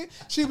getting big.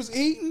 She was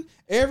eating.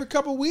 Every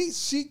couple of weeks,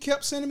 she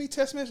kept sending me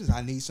text messages.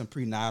 I need some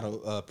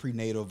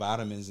prenatal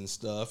vitamins and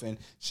stuff. And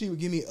she would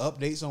give me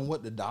updates on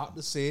what the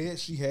doctor said.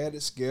 She had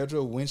it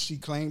scheduled when she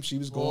claimed she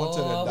was going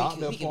to the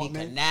doctor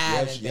appointment.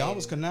 Y'all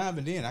was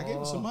conniving then. I gave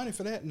her some money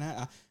for that.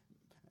 And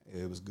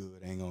it was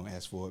good. I ain't going to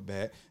ask for it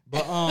back.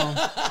 But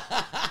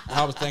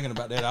I was thinking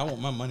about that. I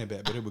want my money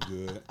back, but it was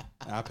good.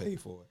 I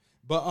paid for it.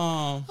 But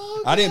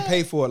I didn't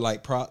pay for it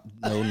like not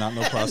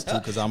no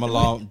prostitute, because I'm a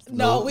law.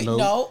 We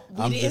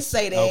didn't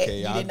say that.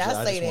 Okay, you did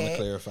not say that. I just want to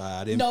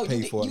clarify. I didn't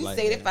pay for it like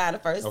that. You said it fine the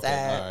first time.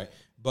 All right.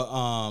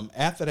 But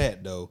after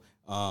that though,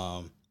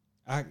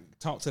 I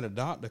talked to the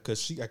doctor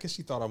because I guess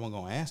she thought I wasn't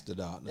gonna ask the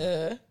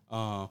doctor.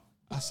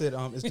 I said,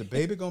 is the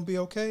baby gonna be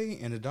okay?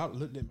 And the doctor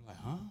looked at me like,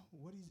 huh?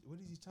 What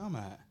is he talking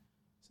about? I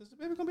said, the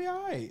baby gonna be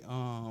all right.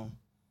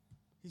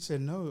 He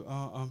said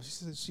no. She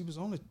said she was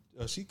only.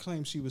 She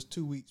claimed she was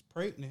 2 weeks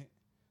pregnant.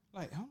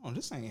 Like, hold on,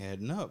 this ain't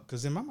adding up.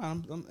 Because in my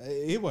mind,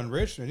 it wasn't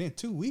registered in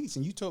 2 weeks,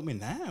 and you told me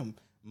 9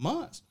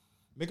 months.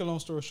 Make a long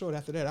story short,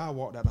 after that, I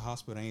walked out the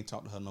hospital. I ain't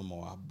talked to her no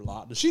more. I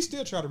blocked her. She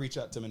still try to reach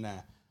out to me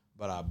now,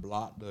 but I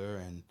blocked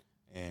her,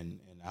 and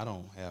I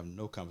don't have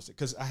no conversation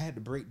because I had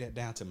to break that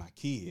down to my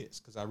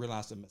kids because I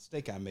realized the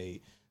mistake I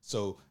made.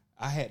 So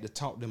I had to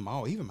talk them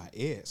all, even my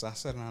ex. I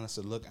sat down and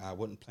said, look, I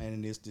wasn't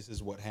planning this. This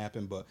is what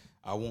happened, but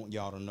I want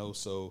y'all to know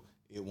so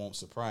it won't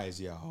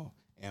surprise y'all.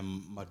 And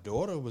my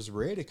daughter was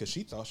ready because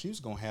she thought she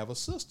was going to have a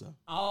sister.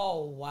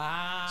 Oh,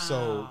 wow.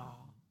 So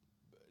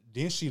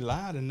then she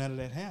lied and none of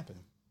that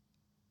happened.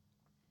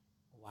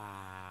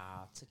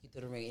 Wow. Took you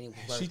through the ring and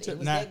it was It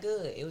was that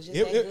good. It was just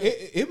that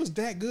good. It was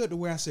that good to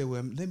where I said,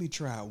 well, let me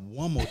try it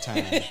one more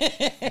time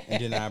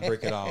and then I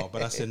break it off.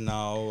 But I said,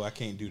 no, I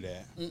can't do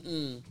that.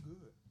 Good.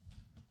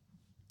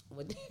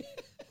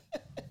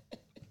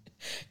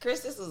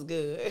 Chris, this was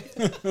good.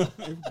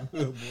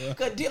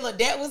 Because Dilla,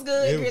 that was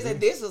good. Chris said,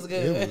 this was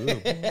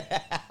good.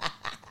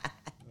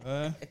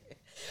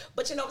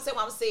 But you know what I'm saying?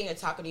 While I'm sitting here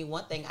talking to you,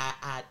 one thing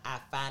I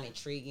find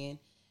intriguing,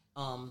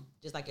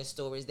 just like your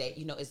stories, that,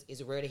 you know,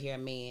 it's rare to hear a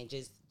man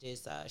just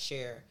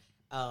share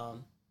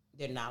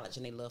their knowledge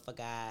and their love for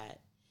God.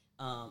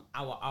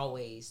 I will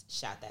always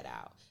shout that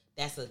out.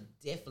 That's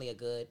definitely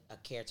a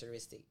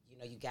characteristic. You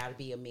know, you got to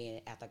be a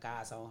man after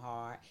God's own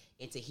heart,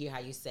 and to hear how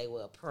you say,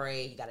 well,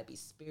 pray, you got to be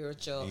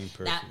spiritual,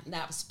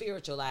 not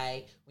spiritual,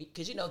 like,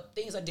 because, you know,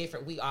 things are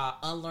different. We are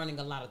unlearning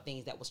a lot of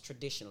things that was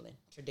tradition.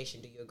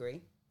 Do you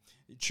agree?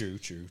 True.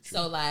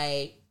 So,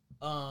 like,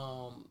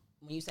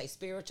 when you say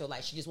spiritual,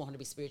 like, she just want her to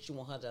be spiritual, you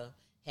want her to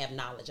have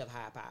knowledge of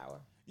higher power.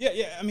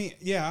 Yeah. I mean,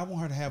 I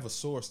want her to have a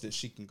source that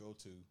she can go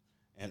to,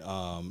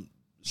 and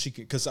she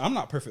can, because I'm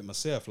not perfect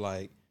myself.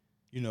 Like,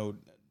 you know,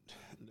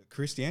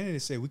 Christianity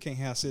say we can't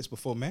have sex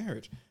before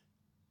marriage.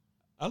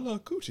 I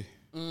love coochie.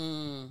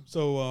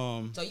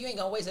 So you ain't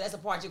gonna wait. So that's the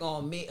part you're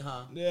gonna admit,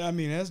 huh? Yeah, I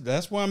mean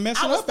that's where I'm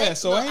messing up at.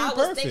 So I ain't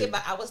perfect.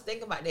 I was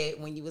thinking about that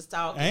when you was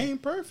talking. I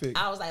ain't perfect.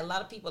 I was like, a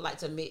lot of people like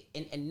to admit,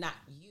 and not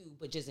you,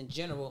 but just in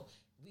general,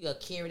 we'll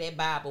carry that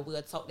Bible,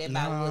 we'll talk that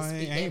Bible, we'll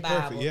speak that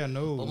Bible. Perfect. Yeah,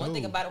 no. But one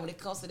thing about it, when it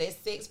comes to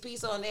that sex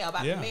piece on there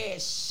about the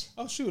marriage,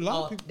 a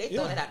lot of people they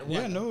throw that out the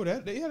window. Yeah,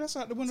 no, that's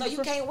out the window. So you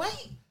can't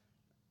wait.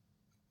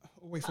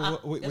 Wait for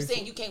what? Wait, I'm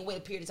saying you can't wait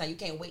a period of time. You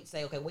can't wait to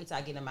say, okay, wait till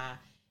I get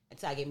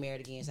until I get married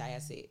again, so I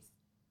have sex.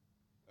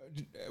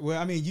 Well,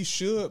 I mean, you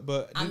should,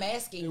 but I'm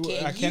asking,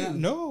 I cannot.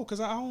 No, because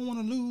I don't want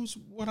to lose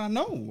what I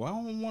know. I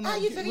don't want to. How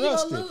you figure you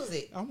gonna lose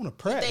it? I want to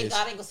practice. You think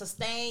God ain't gonna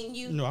sustain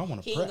you? No, I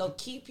want to. He ain't gonna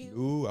keep you.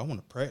 No, I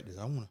want to practice.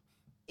 I want to.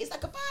 It's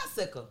like a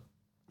bicycle.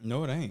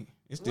 No, it ain't.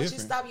 It's different. Once you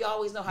stop, you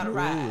always know how to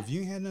ride. If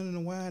you ain't had nothing in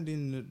the wine,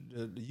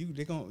 then you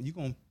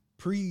gonna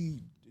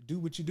do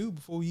what you do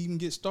before you even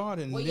get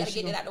started. Well, you gotta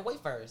get it out the way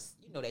first.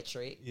 You know that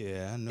trick.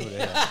 Yeah, I know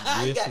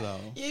that.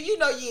 You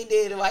know you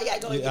did it. Why you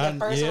gotta go get that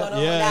first one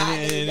on?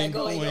 Yeah,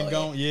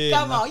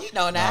 come on, you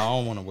know now. No, I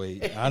don't want to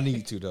wait. I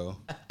need to though.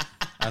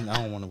 I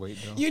don't want to wait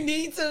though. You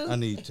need to. I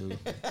need to.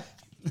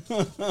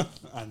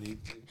 I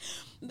need to.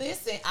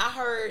 Listen, I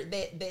heard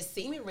that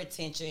semen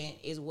retention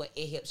is what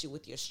it helps you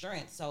with your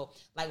strength. So,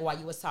 like while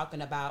you was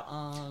talking about,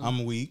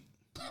 I'm weak.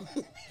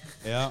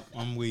 Yeah,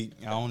 I'm weak.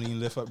 I don't even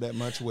lift up that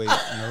much weight.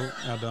 No,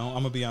 I don't. I'm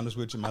gonna be honest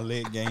with you. My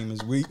leg game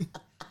is weak.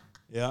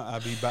 Yeah, I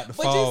be about to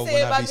fall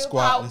when I be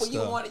squatting and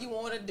stuff. You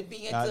wanted to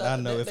be into I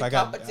know if I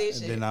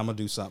competition. then I'm gonna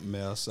do something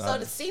else. So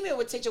the semen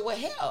retention will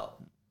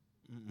help.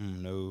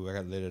 No, I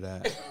gotta let it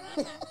out.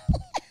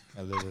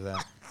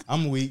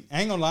 I'm weak.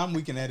 I ain't gonna lie, I'm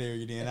weak in that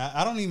area then.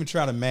 I don't even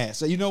try to match.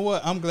 So you know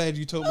what? I'm glad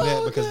you told me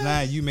that because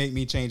now you make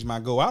me change my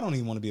goal. I don't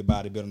even want to be a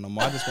bodybuilder no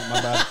more. I just want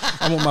my body.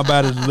 I want my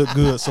body to look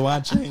good, so I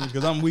change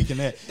because I'm weak in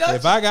that.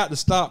 If I got to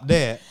stop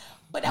that.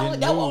 But that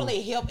will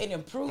only help and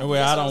improve.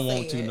 Well, I don't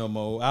want to no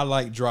more. I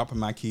like dropping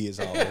my kids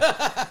off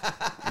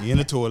in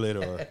the toilet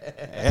or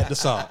at the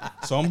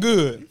sock. So I'm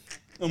good.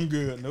 Nope, I'm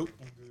good.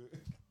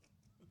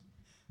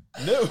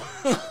 No.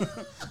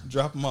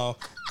 Drop them off.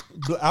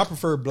 I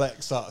prefer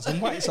black socks.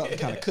 And white socks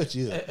kind of cut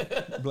you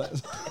up. Black.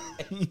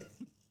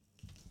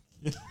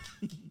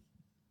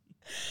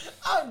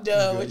 I'm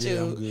done with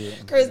you.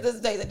 Chris,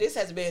 this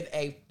has been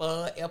a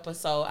fun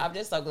episode. I'm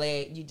just so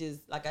glad you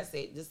just, like I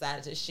said,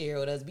 decided to share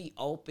with us, be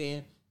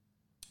open.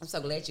 I'm so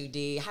glad you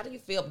did. How do you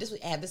feel?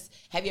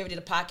 Have you ever did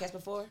a podcast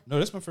before? No,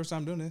 this is my first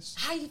time doing this.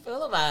 How you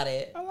feel about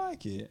it? I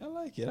like it. I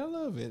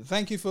love it.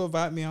 Thank you for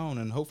inviting me on,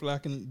 and hopefully I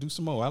can do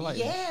some more. I like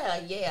it.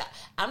 Yeah.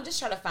 I'm just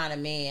trying to find a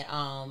man.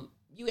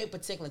 You ain't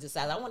particular to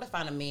size. I want to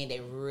find a man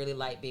that really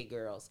like big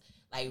girls.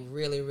 Like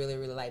really, really,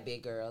 really like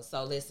big girls.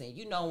 So listen,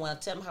 you know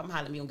what? Tell them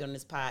how to me on getting on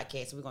this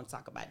podcast. We're gonna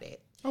talk about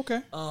that.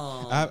 Okay.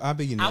 I'll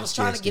be your next I was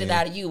trying to get it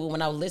out of you, but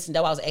when I was listening,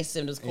 though, I was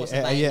asking him this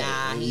question. Nah,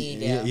 he ain't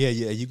there.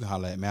 Yeah. You can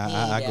holler at me.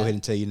 I go ahead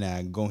and tell you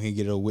now. Go ahead and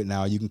get it over with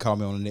now. You can call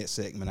me on the next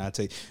segment. I'll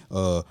tell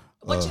you.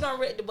 But you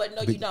don't. But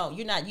no, you don't.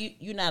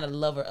 You're not a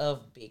lover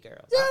of big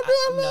girls. Yeah,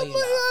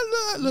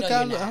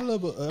 I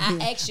love her.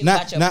 I asked you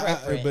about your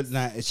preference. But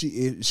now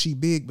she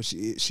big, but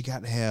she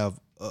got to have.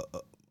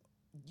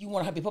 You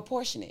want her to be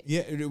proportionate.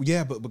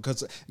 Yeah, but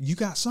because you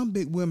got some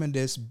big women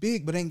that's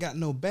big but ain't got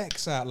no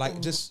backside,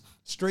 like just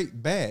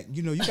straight back.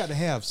 You got to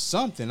have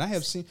something. I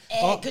have seen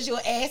because you're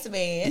an ass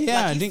man.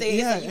 Yeah, like you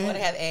said, so you want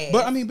to have ass.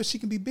 But she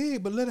can be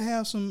big, but let her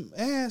have some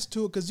ass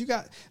to it because you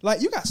got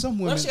some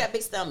women. What if she got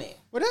big stomach?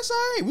 Well, that's all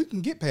right. We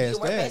can get past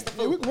that. Past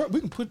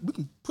we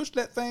can push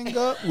that thing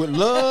up with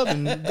love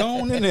and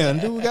go on in there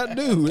and do what we got to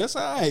do. That's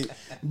all right.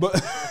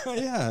 But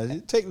yeah,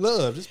 take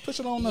love. Just push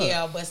it on up.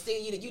 Yeah, but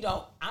still, you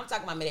don't. I'm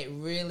talking about me that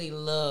really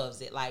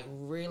loves it, like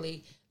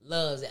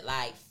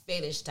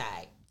fetish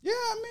type. Yeah,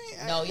 I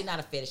mean, no, you're not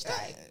a fetish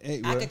type.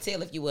 I could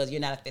tell if you was.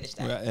 You're not a fetish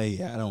type. Well, I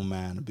don't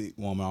mind a big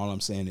woman. All I'm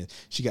saying is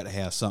she got to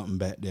have something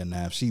back there.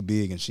 Now, if she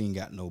big and she ain't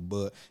got no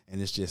butt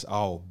and it's just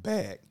all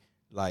back.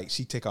 Like,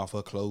 she take off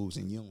her clothes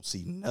and you don't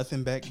see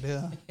nothing back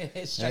there.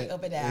 Straight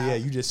up and down. Yeah,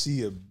 you just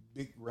see a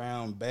big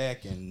round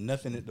back and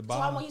nothing at the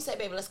bottom. So when you say,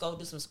 baby, let's go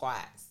do some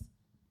squats.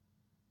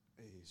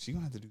 Hey, she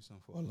gonna have to do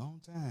something for a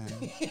long time.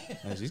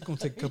 She's gonna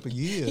take a couple of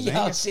years.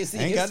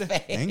 Ain't got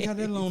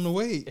that long to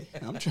wait.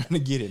 I'm trying to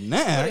get it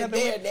now. I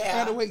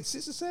gotta wait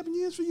 6 or 7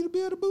 years for you to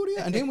build a booty.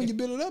 And then when you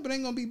build it up, it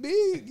ain't gonna be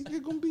big. It's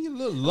gonna be a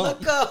little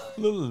lump.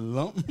 Little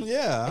lump.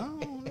 Yeah.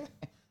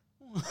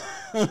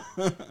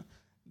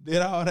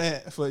 Did all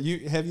that for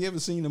you. Have you ever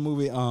seen the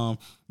movie?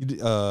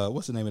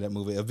 What's the name of that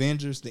movie?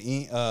 Avengers.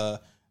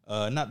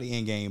 Not the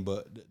End Game,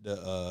 but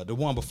the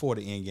one before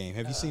the End Game.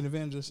 Have you seen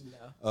Avengers?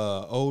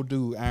 No. Old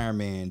dude Iron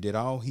Man did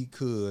all he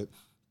could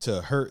to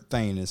hurt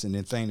Thanos, and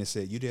then Thanos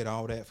said, "You did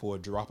all that for a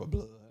drop of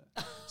blood.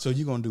 So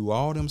you're gonna do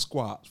all them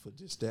squats for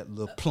just that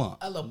little plump."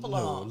 A little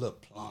plump. Little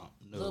plump.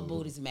 No. Little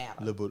booties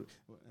matter. Little booty.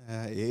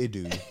 It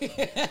do.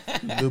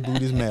 Little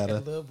booties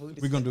matter.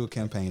 We're going to do a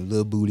campaign.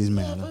 Little booties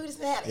matter. Little booties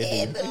matter.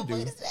 Little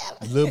booties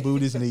matter. Little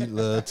booties need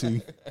love too.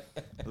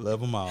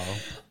 Love them all.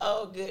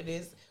 Oh,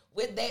 goodness.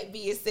 With that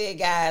being said,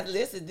 guys,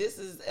 listen, this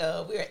is,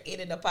 we're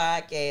ending the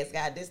podcast,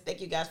 guys. Thank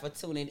you guys for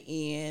tuning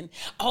in.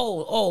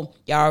 Oh,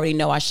 y'all already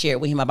know I shared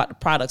with him about the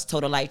products,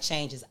 Total Life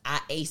Changes,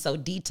 IASO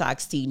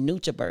Detox Tea,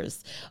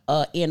 NutriBurst,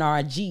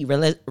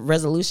 NRG,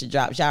 Resolution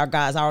Drops. Y'all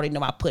guys already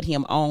know I put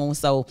him on.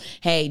 So,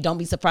 hey, don't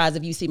be surprised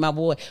if you see my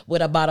boy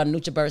with a bottle of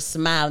NutriBurst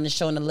smiling and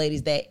showing the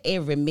ladies that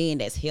every man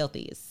that's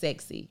healthy is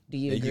sexy. Do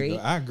you agree?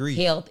 I agree.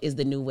 Health is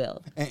the new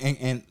wealth.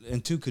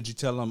 And too, could you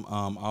tell them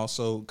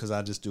also, because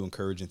I just do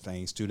encouraging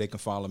things too, they can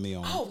follow me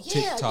on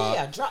TikTok.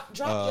 Yeah. Drop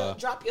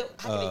your.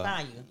 How can they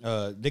find you?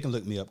 They can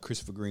look me up,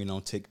 Christopher Greene,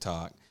 on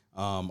TikTok.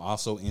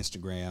 Also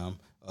Instagram,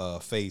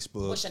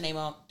 Facebook. What's your name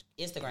on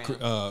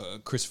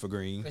Instagram? Christopher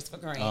Greene. Christopher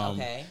Greene.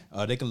 Okay.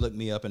 They can look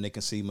me up and they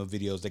can see my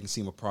videos. They can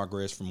see my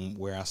progress from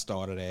where I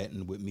started at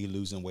and with me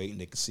losing weight, and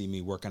they can see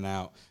me working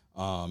out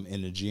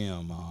in the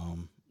gym.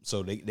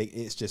 So they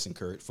it's just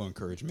for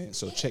encouragement.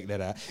 So check that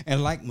out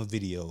and like my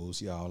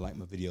videos, y'all. Like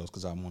my videos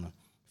because I want to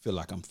feel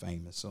like I'm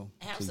famous. So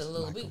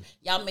absolutely,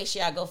 y'all make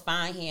sure I go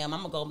find him. I'm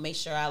gonna go make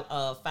sure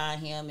I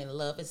find him and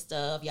love his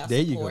stuff. Y'all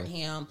support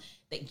him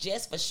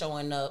just for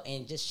showing up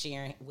and just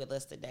sharing with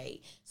us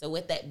today. So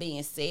with that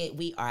being said,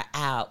 we are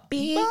out.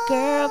 Big Bye.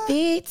 Girl,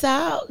 big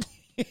talk.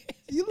 See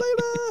you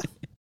later.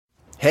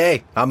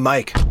 Hey, I'm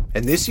Mike,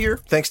 and this year,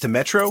 thanks to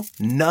Metro,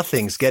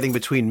 nothing's getting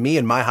between me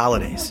and my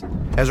holidays.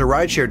 As a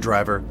rideshare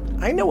driver,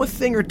 I know a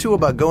thing or two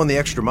about going the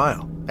extra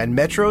mile, and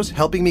Metro's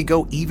helping me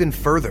go even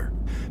further.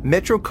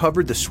 Metro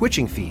covered the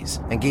switching fees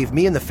and gave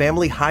me and the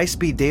family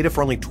high-speed data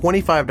for only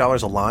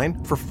 $25 a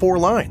line for 4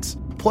 lines.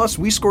 Plus,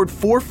 we scored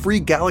 4 free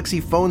Galaxy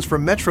phones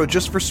from Metro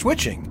just for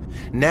switching.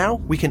 Now,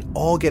 we can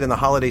all get in the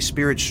holiday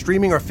spirit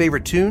streaming our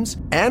favorite tunes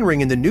and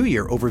ring in the new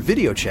year over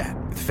video chat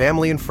with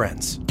family and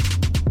friends.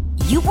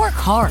 You work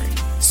hard.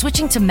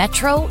 Switching to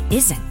Metro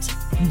isn't.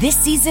 This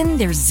season,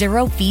 there's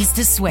 0 fees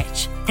to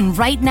switch. And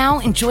right now,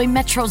 enjoy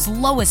Metro's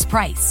lowest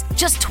price.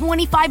 Just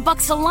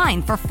 $25 a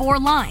line for 4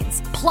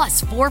 lines.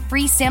 Plus 4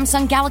 free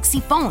Samsung Galaxy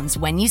phones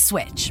when you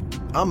switch.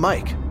 I'm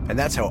Mike, and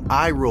that's how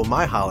I rule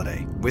my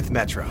holiday with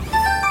Metro.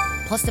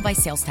 Plus device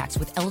sales tax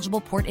with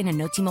eligible port in and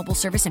no T-Mobile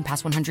service in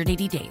past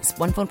 180 days.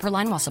 1 phone per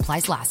line while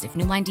supplies last. If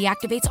new line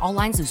deactivates, all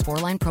lines lose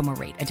 4-line promo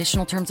rate.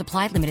 Additional terms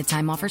apply. Limited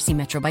time offer. See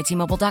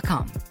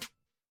metrobystmobile.com.